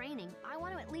with the training. I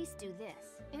want to at least do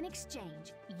this. In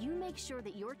exchange, you make sure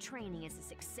that your training is a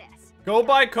success. Go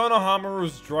buy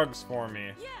Konohamaru's drugs for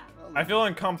me. Yeah. I feel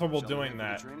uncomfortable Shall we doing head for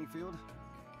that. the training field?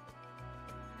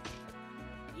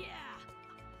 Yeah.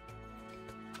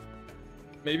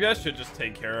 Maybe I should just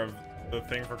take care of the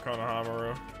thing for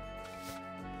Konohamaru.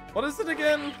 What is it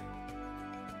again?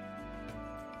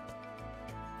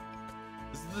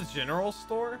 Is it the general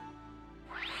store?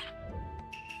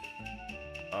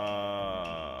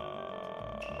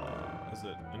 Is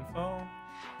it info?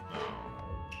 No.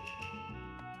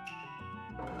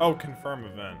 Oh, confirm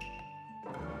event.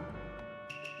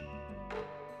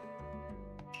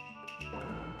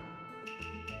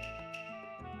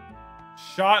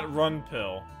 Shot run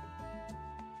pill.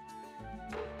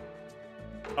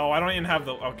 Oh, I don't even have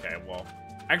the... Okay, well.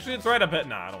 Actually, it's right. I bet...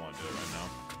 Nah, I don't want to do it right now.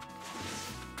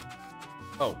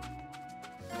 Oh.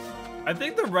 I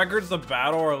think the records of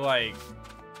battle are like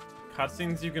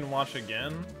cutscenes you can watch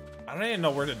again. I don't even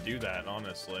know where to do that,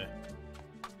 honestly.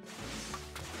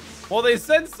 Well, they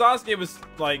said Sasuke was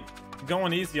like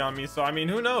going easy on me, so I mean,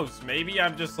 who knows? Maybe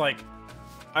I'm just like...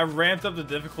 I ramped up the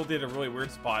difficulty at a really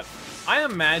weird spot. I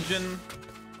imagine,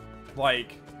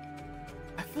 like...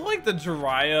 I feel like the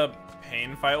Jiraiya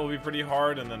pain fight will be pretty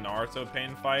hard and the Naruto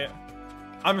pain fight.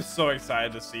 I'm so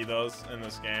excited to see those in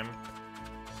this game.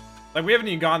 Like, we haven't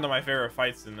even gotten to my favorite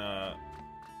fights in the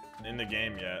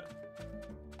game yet.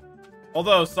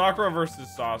 Although, Sakura versus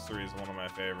Sasori is one of my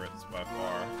favorites by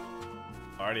far.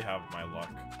 I already have my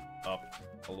luck up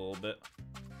a little bit.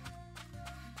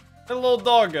 Hey, little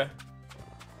dog!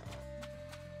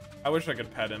 I wish I could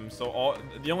pet him, so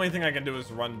the only thing I can do is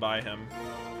run by him.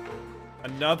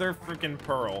 Another freaking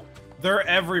pearl. They're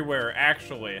everywhere,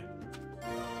 actually.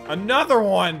 Another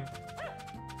one!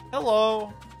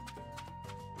 Hello!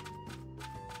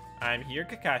 I'm here,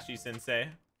 Kakashi-sensei.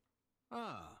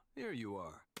 Ah, here you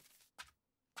are.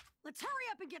 Let's hurry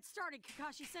up and get started,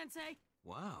 Kakashi-sensei.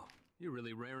 Wow, you're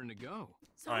really raring to go.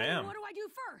 So I am. what do I do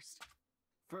first?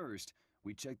 First,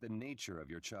 we check the nature of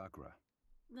your chakra.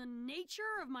 The nature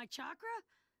of my chakra?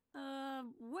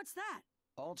 What's that?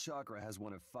 All chakra has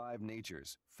one of 5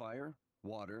 natures: fire,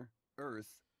 water,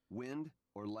 earth, wind,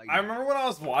 or lightning. I remember when I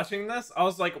was watching this, I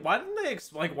was like, why didn't they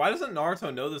why doesn't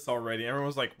Naruto know this already? Everyone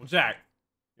was like, well, Jack,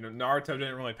 you know, Naruto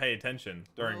didn't really pay attention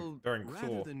during Rather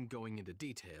school. than going into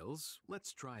details,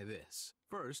 let's try this.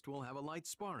 First, we'll have a light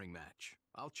sparring match.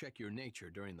 I'll check your nature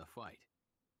during the fight.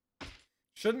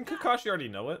 Shouldn't Kakashi already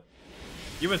know it?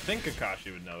 You would think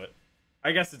Kakashi would know it.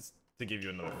 I guess it's to give you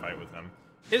another fight with him.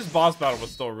 His boss battle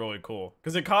was still really cool,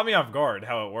 because it caught me off guard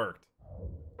how it worked.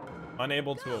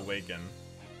 Unable to awaken.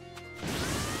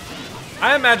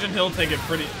 I imagine he'll take it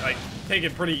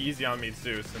pretty easy on me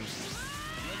too, since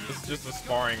this is just a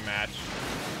sparring match.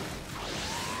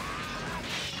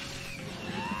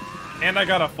 And I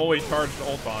got a fully charged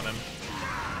ult on him.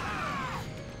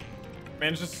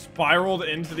 Man just spiraled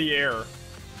into the air.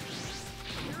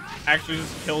 Actually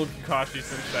just killed Kakashi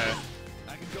Sensei.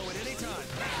 I can go at any time.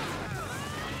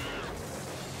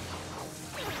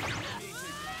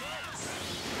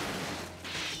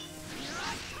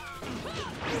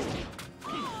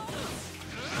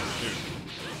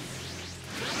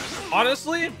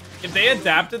 Honestly, if they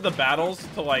adapted the battles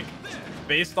to like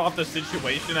based off the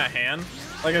situation at hand,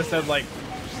 like I said, like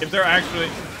if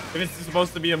it's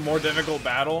supposed to be a more difficult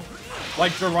battle,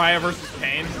 like Jiraiya versus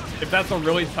Pain, if that's a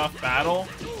really tough battle,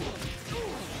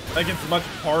 like it's much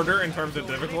harder in terms of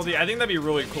difficulty, I think that'd be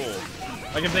really cool.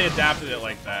 Like if they adapted it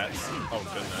like that. Oh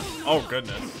goodness. Oh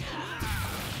goodness.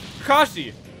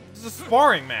 Kakashi, this is a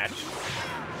sparring match.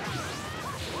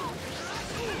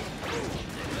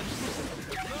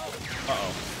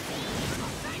 Uh-oh.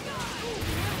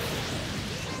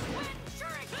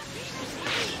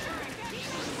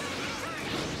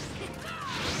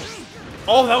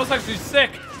 Oh, that was actually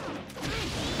sick.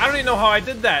 I don't even know how I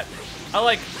did that. I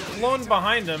like flown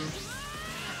behind him.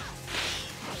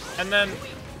 And then...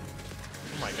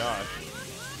 Oh my gosh.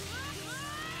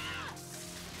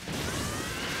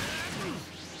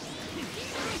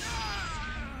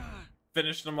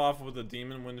 Finished him off with a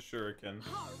Demon Wind Shuriken.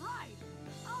 Alright.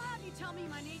 I'll have you tell me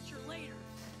my nature later.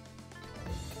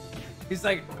 He's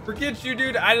like, forget you,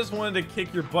 dude. I just wanted to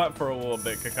kick your butt for a little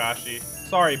bit, Kakashi.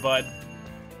 Sorry, bud.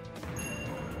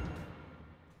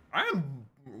 I am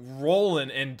rolling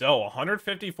in dough.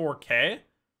 154k?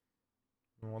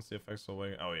 What's the effects of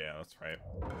awakening? Oh, yeah, that's right.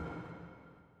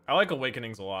 I like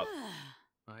awakenings a lot.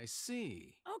 I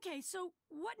see. Okay, so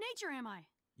what nature am I?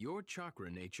 Your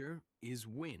chakra nature is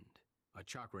wind, a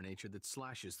chakra nature that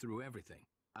slashes through everything,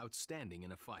 outstanding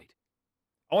in a fight.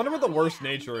 I wonder what the worst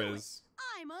nature is.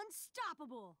 I'm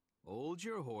unstoppable. Hold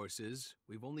your horses.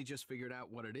 We've only just figured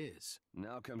out what it is.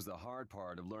 Now comes the hard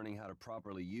part of learning how to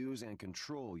properly use and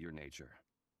control your nature.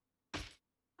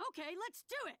 Okay, let's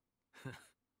do it.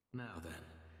 Now then,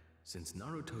 since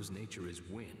Naruto's nature is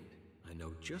wind, I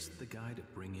know just the guy to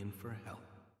bring in for help.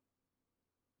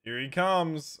 Here he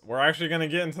comes. We're actually gonna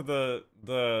get into the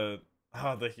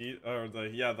heat or the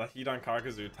Hidan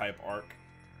Kakazu type arc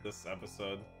this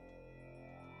episode.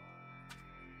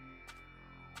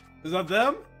 Is that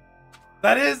them?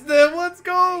 That is them. Let's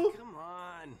go. Hey, come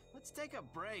on, let's take a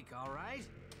break, all right?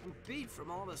 I'm beat from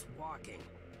all this walking.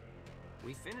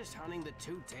 We finished hunting the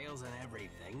two tails and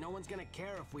everything. No one's gonna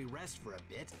care if we rest for a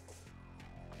bit.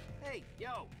 Hey,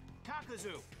 yo,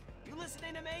 Kakazu, you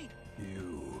listening to me?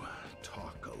 You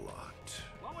talk a lot.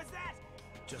 What was that?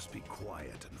 Just be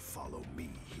quiet and follow me,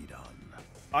 Hidan.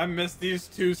 I miss these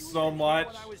two so much.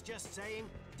 What I was just saying?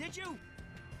 Did you?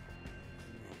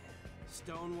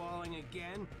 Stonewalling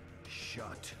again?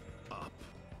 Shut up.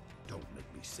 Don't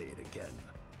make me say it again.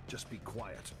 Just be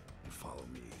quiet and follow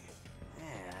me.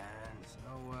 And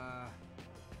so,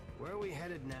 where are we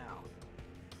headed now?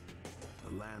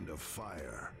 The land of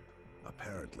fire.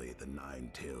 Apparently, the Nine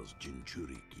Tails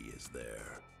Jinchuriki is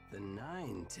there. The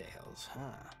Nine Tails,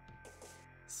 huh?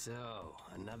 So,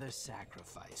 another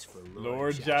sacrifice for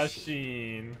Lord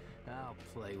Jashin. I'll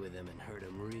play with him and hurt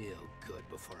him real good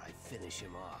before I finish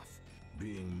him off.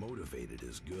 Being motivated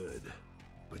is good,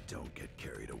 but don't get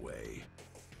carried away.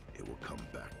 It will come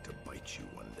back to bite you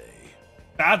one day.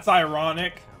 That's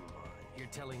ironic. Come on, you're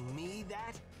telling me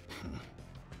that?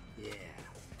 Yeah,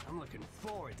 I'm looking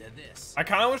forward to this. I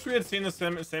kind of wish we had seen the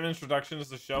same introduction as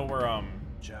the show where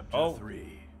Chapter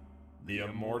 3. The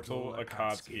Immortal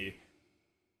Akatsuki.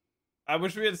 I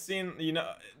wish we had seen, you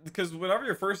know, because whenever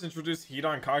you're first introduced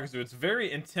Hidan Kakazu, it's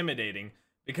very intimidating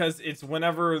because it's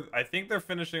whenever I think they're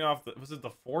finishing off the, was it the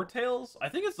Four Tails? I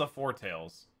think it's the Four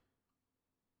Tails.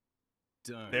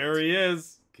 Darn there he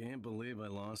is. Can't believe I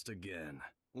lost again.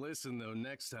 Listen though,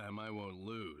 next time I won't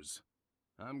lose.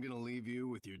 I'm gonna leave you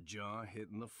with your jaw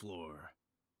hitting the floor.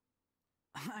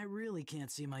 I really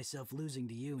can't see myself losing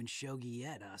to you and Shogi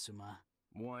yet, Asuma.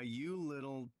 Why, you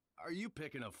little... Are you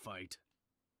picking a fight?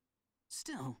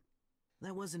 Still,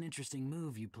 that was an interesting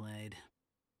move you played.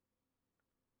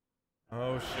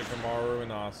 Oh, Shikamaru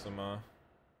and Asuma.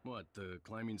 What, the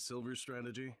climbing silver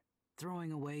strategy?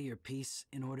 Throwing away your piece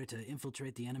in order to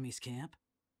infiltrate the enemy's camp?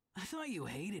 I thought you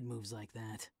hated moves like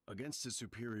that. Against a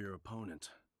superior opponent,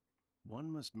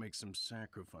 one must make some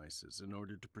sacrifices in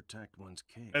order to protect one's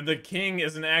king. And the king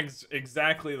isn't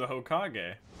exactly the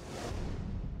Hokage.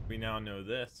 We now know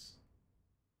this.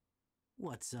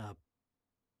 What's up?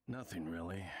 Nothing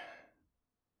really.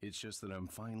 It's just that I'm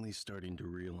finally starting to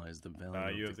realize the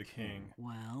value of the king.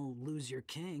 Well, lose your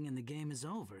king and the game is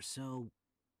over, so...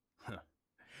 Huh.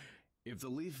 If the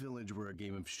Leaf Village were a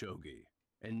game of shogi,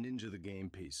 and Ninja the game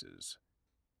pieces,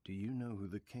 do you know who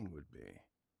the king would be?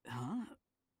 Huh?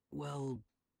 Well,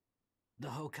 the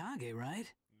Hokage,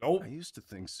 right? Nope. I used to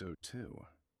think so too.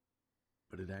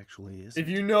 But it actually isn't. If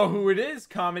you know who it is,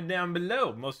 comment down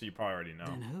below. Most of you probably already know.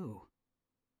 Then who?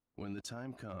 When the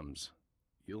time comes,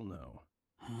 you'll know.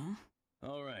 Huh?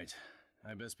 Alright,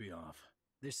 I best be off.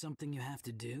 There's something you have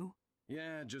to do?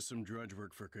 Yeah, just some drudge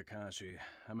work for Kakashi.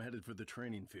 I'm headed for the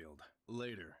training field.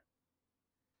 Later.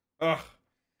 Ugh.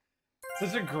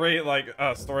 Such a great, like,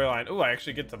 storyline. Ooh, I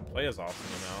actually get to play as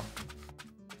Asuma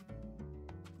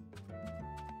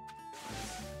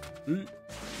now.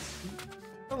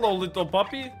 Hello, little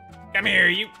puppy. Come here,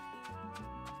 you.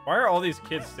 Why are all these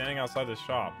kids standing outside the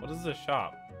shop? What is this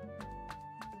shop?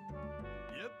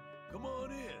 Yep, come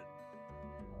on in.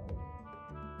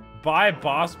 Buy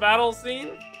boss battle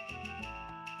scene?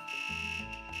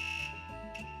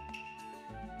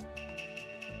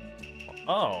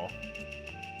 Oh.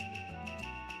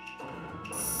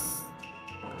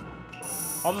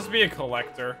 I'll just be a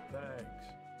collector. Thanks.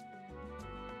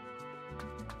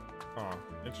 Oh,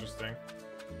 interesting.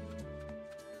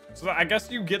 So I guess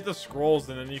you get the scrolls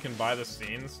and then you can buy the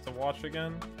scenes to watch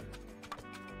again.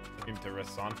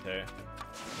 Interessante.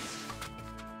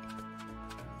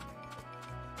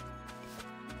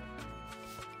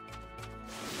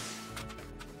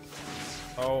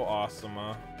 Oh,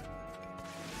 Asuma.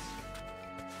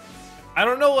 I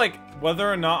don't know, like,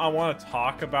 whether or not I want to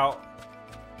talk about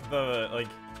the, like,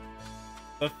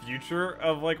 the future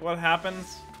of, like, what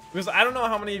happens. Because I don't know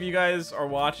how many of you guys are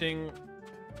watching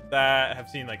that have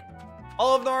seen, like,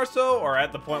 all of Naruto, or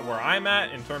at the point where I'm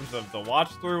at in terms of the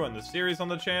watch through and the series on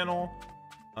the channel.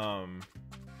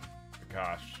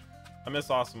 Gosh, I miss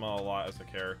Asuma a lot as a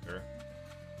character.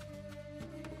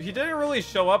 He didn't really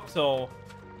show up till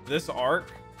this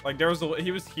arc. Like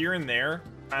he was here and there,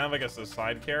 kind of like as a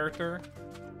side character.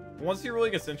 Once he really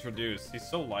gets introduced, he's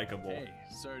so likable. Hey,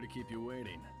 sorry to keep you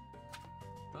waiting.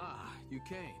 Ah, you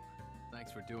came.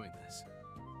 Thanks for doing this.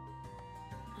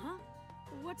 Huh?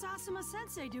 What's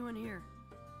Asuma-sensei doing here?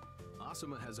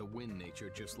 Asuma has a wind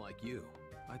nature just like you.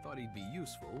 I thought he'd be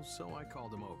useful, so I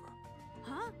called him over.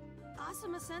 Huh?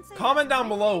 Asuma-sensei? Comment down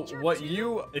below what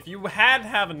if you had to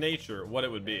have a nature, what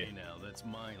it would be. Hey now, that's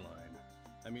my line.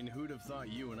 I mean, who'd have thought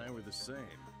you and I were the same?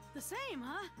 The same,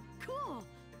 huh? Cool.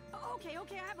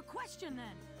 Okay, I have a question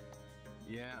then.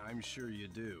 Yeah, I'm sure you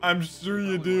do. I'm sure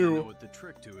you probably do. wanna know what the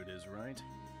trick to it is, right?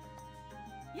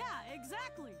 Yeah,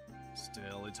 exactly.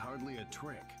 Still, it's hardly a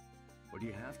trick. What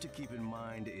you have to keep in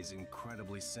mind is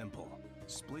incredibly simple.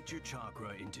 Split your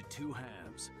chakra into 2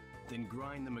 halves, then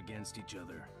grind them against each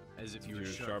other, as if you were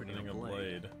sharpening a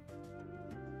blade.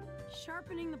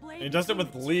 Sharpening the blade. And he does it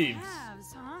with leaves.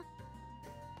 Halves, huh?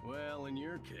 Well, in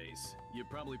your case, you'd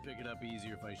probably pick it up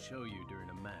easier if I show you during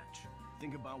a match.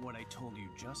 Think about what I told you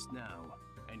just now,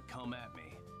 and come at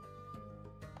me.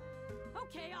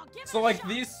 Okay, I'll give it So a like shot.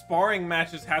 these sparring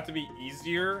matches have to be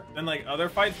easier than like other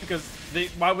fights because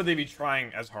why would they be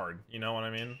trying as hard? You know what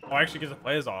I mean? Oh, I actually get to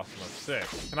play as awesome. That's sick.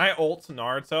 Can I ult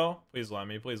Naruto? Please let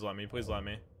me. Please let me. Please let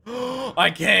me.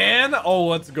 I can? Oh,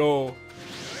 let's go.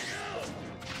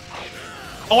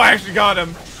 Oh, I actually got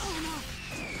him.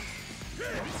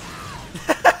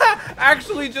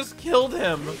 Actually just killed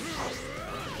him.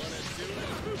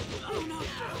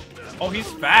 Oh,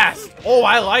 he's fast. Oh,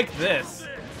 I like this.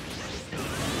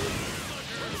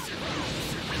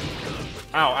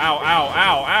 Ow, ow, ow,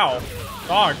 ow, ow.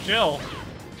 Dog, chill.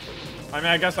 I mean,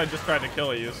 I guess I just tried to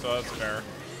kill you, so that's fair.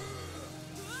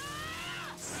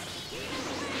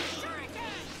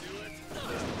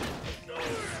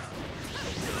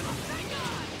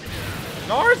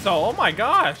 Naruto, oh my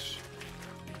gosh.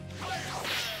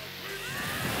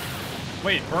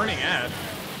 Wait, burning ash.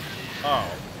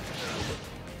 Oh.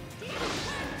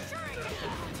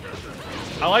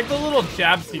 I like the little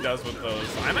jabs he does with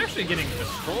those. I'm actually getting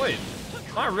destroyed.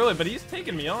 Not really, but he's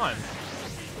taking me on.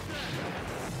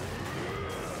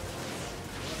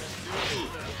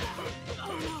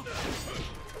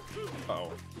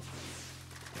 Uh-oh.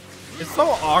 It's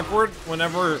so awkward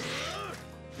whenever,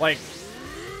 like,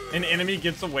 an enemy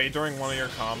gets away during one of your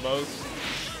combos.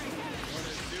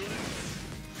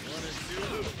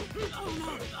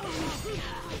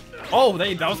 Oh,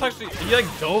 that was actually, he like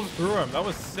dove through him. That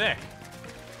was sick.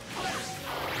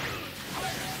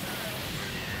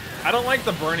 I don't like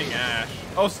the burning ash.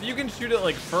 Oh, so you can shoot it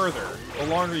like further the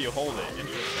longer you hold it.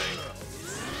 Interesting.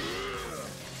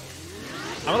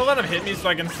 I'm gonna let him hit me so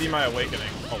I can see my awakening.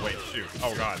 Oh wait, shoot.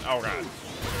 Oh god, oh god.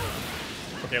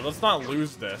 Okay, let's not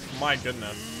lose this. My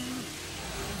goodness.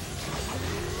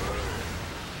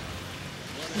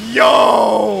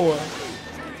 Yo!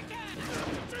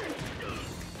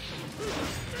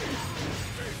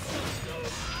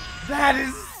 That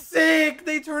is sick!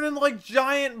 They turn into like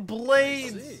giant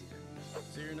blades!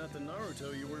 So you're not the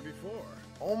Naruto you were before.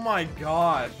 Oh my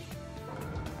gosh.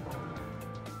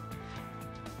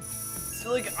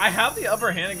 So like, I have the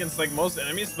upper hand against like most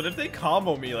enemies, but if they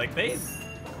combo me, like they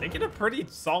get a pretty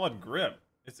solid grip.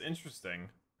 It's interesting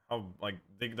how like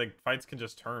fights can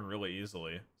just turn really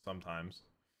easily sometimes.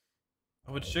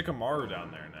 Oh, it's Shikamaru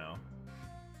down there now.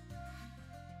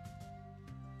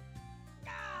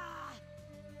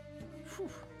 Whew.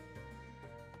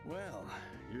 Well,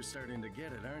 you're starting to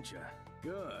get it, aren't you?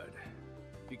 Good.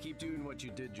 If you keep doing what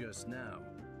you did just now,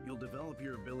 you'll develop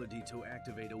your ability to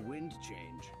activate a wind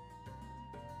change.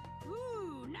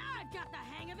 Ooh, now I've got the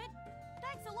hang of it.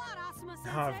 Thanks a lot,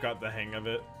 Asuma-sensei. Now I've got the hang of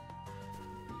it.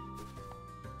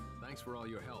 Thanks for all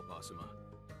your help, Asuma.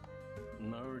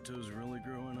 Naruto's really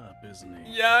growing up, isn't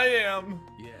he? Yeah, I am.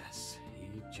 Yes, he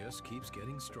just keeps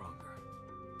getting stronger.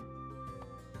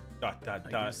 Dot, dot,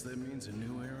 I dot. guess that means a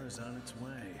new era's on its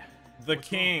way. The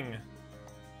king.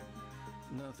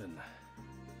 Nothing.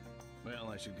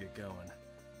 Well, I should get going.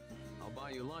 I'll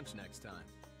buy you lunch next time,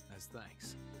 as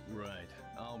thanks. Right.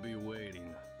 I'll be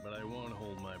waiting, but I won't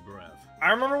hold my breath.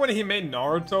 I remember when he made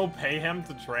Naruto pay him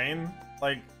to train.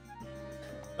 Like,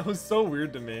 that was so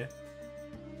weird to me.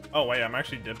 Oh, wait, I'm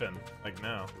actually dipping. Like,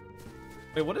 now.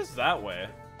 Wait, what is that way?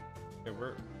 Wait,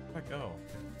 where'd I go?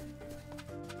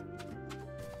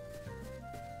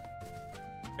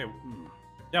 Hey,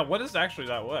 yeah, what is actually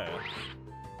that way?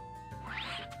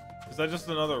 Is that just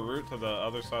another route to the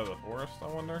other side of the forest, I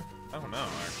wonder? I don't know,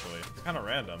 actually. It's kind of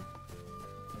random.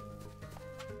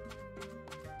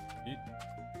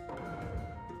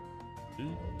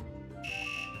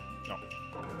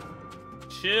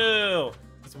 chill.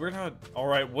 It's weird how...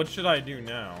 Alright, what should I do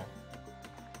now?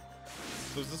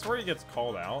 So is this where he gets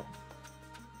called out?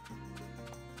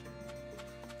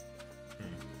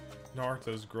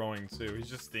 Naruto's growing too. He's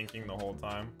just thinking the whole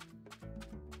time.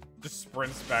 Just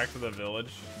sprints back to the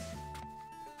village.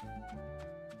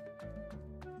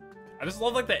 I just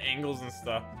love like the angles and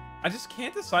stuff. I just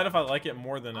can't decide if I like it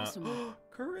more than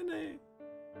Kurine.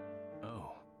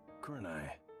 Oh, Kurine.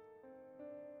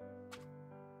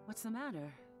 What's the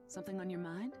matter? Something on your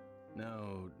mind?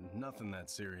 No, nothing that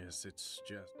serious. It's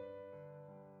just...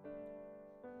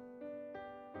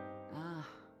 Ah,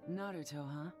 Naruto,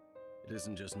 huh? It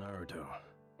isn't just Naruto.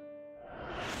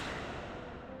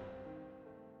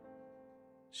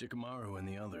 Shikamaru and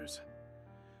the others.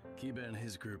 Kiba and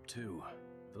his group too.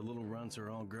 The little runts are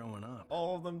all growing up.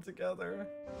 All of them together.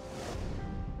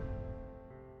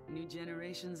 New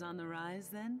generations on the rise,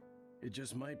 then? It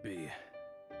just might be.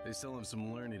 They still have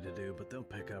some learning to do, but they'll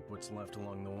pick up what's left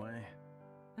along the way.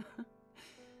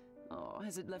 Oh,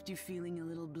 has it left you feeling a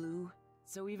little blue?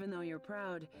 So even though you're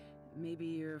proud, maybe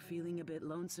you're feeling a bit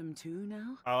lonesome too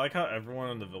now? I like how everyone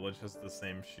in the village has the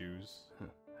same shoes.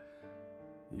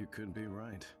 You could be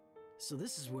right. So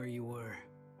this is where you were.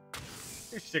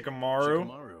 Shikamaru.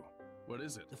 Shikamaru, what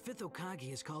is it? The 5th Hokage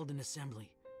has called an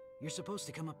assembly. You're supposed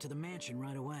to come up to the mansion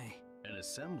right away. An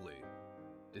assembly?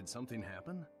 Did something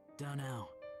happen? Don't know.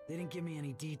 They didn't give me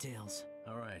any details.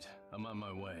 Alright, I'm on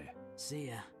my way. See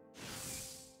ya.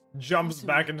 Jumps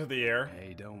back into the air.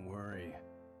 Hey, don't worry.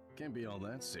 Can't be all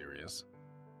that serious.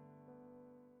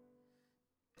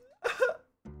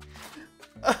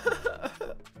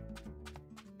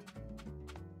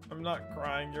 I'm not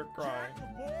crying, you're crying.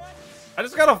 I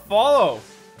just got a follow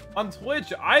on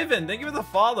Twitch. Ivan, thank you for the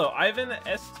follow. Ivan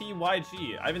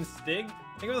STYG. Ivan Stig,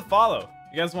 thank you for the follow.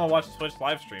 You guys want to watch Twitch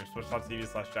live streams?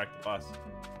 Twitch.tv/JackTheBus.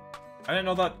 I didn't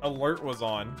know that alert was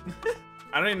on.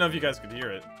 I don't even know if you guys could hear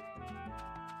it.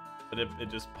 But it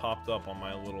just popped up on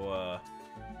my little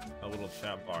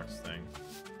chat box thing.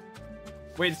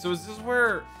 Wait, so is this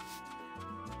where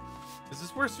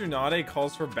Tsunade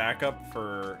calls for backup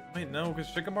for... Wait, no, because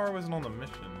Shikamaru wasn't on the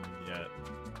mission yet.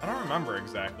 I don't remember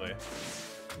exactly.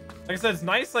 Like I said, it's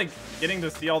nice, like, getting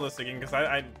to see all this again, because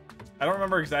I don't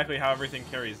remember exactly how everything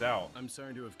carries out. I'm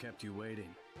sorry to have kept you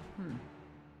waiting.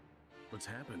 What's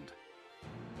happened?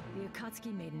 The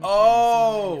Akatsuki made an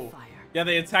Oh! Yeah,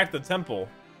 they attacked the temple.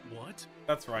 What?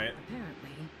 That's right. Apparently,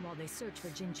 while they search for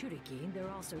Jinchuriki, they're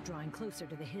also drawing closer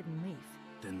to the hidden leaf.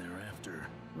 Then they're after.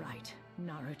 Right.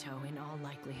 Naruto, in all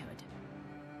likelihood.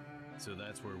 So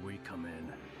that's where we come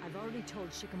in. I've already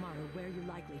told Shikamaru where you're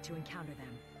likely to encounter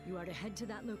them. You are to head to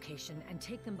that location and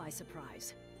take them by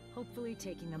surprise, hopefully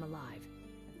taking them alive.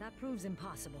 If that proves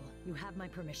impossible, you have my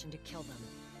permission to kill them.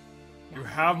 You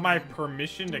have my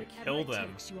permission to kill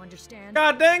them. You understand?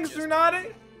 God dang,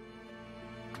 Tsunade!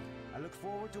 I look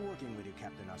forward to working with you,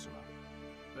 Captain Asuma.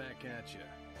 Back at you.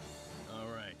 All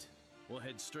right. We'll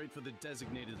head straight for the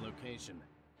designated location.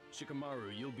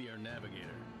 Shikamaru, you'll be our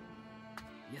navigator.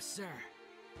 Yes, sir.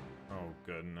 Oh,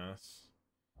 goodness.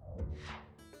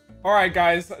 Alright,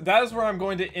 guys. That is where I'm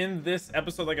going to end this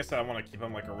episode. Like I said, I want to keep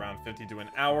them like around 50 to an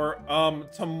hour.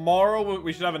 Tomorrow,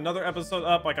 we should have another episode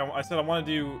up. Like I said, I want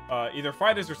to do either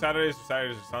Fridays or Saturdays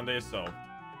or Sundays. So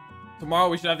tomorrow,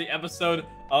 we should have the episode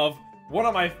of one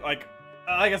of my, like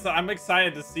I said, I'm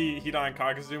excited to see Hida and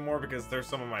Kakazu more because they're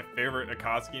some of my favorite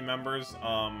Akatsuki members.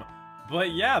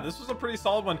 But yeah, this was a pretty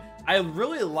solid one. I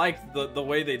really liked the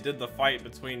way they did the fight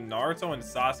between Naruto and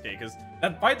Sasuke, because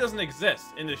that fight doesn't exist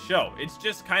in the show. It's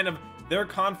just kind of their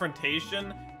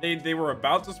confrontation. They were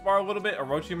about to spar a little bit,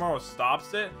 Orochimaru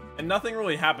stops it, and nothing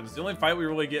really happens. The only fight we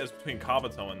really get is between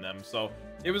Kabuto and them. So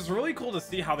it was really cool to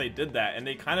see how they did that, and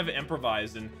they kind of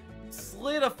improvised and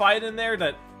slid a fight in there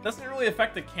that doesn't really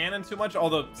affect the canon too much,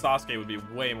 although Sasuke would be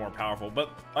way more powerful.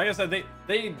 But like I said,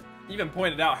 they even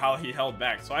pointed out how he held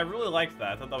back, so I really liked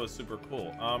that. I thought that was super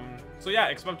cool. So yeah,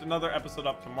 expect another episode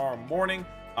up tomorrow morning.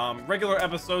 Regular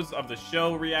episodes of the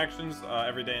show reactions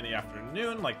every day in the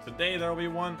afternoon. Like today, there'll be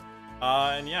one.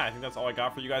 And yeah, I think that's all I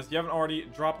got for you guys. If you haven't already,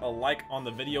 drop a like on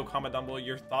the video, comment down below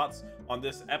your thoughts on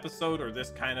this episode, or this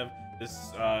kind of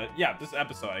this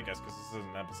episode, I guess, because this is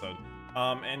an episode.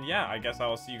 And yeah, I guess I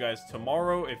will see you guys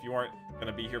tomorrow if you aren't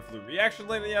gonna be here for the reaction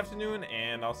later in the afternoon,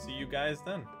 and I'll see you guys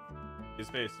then.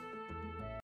 Peace.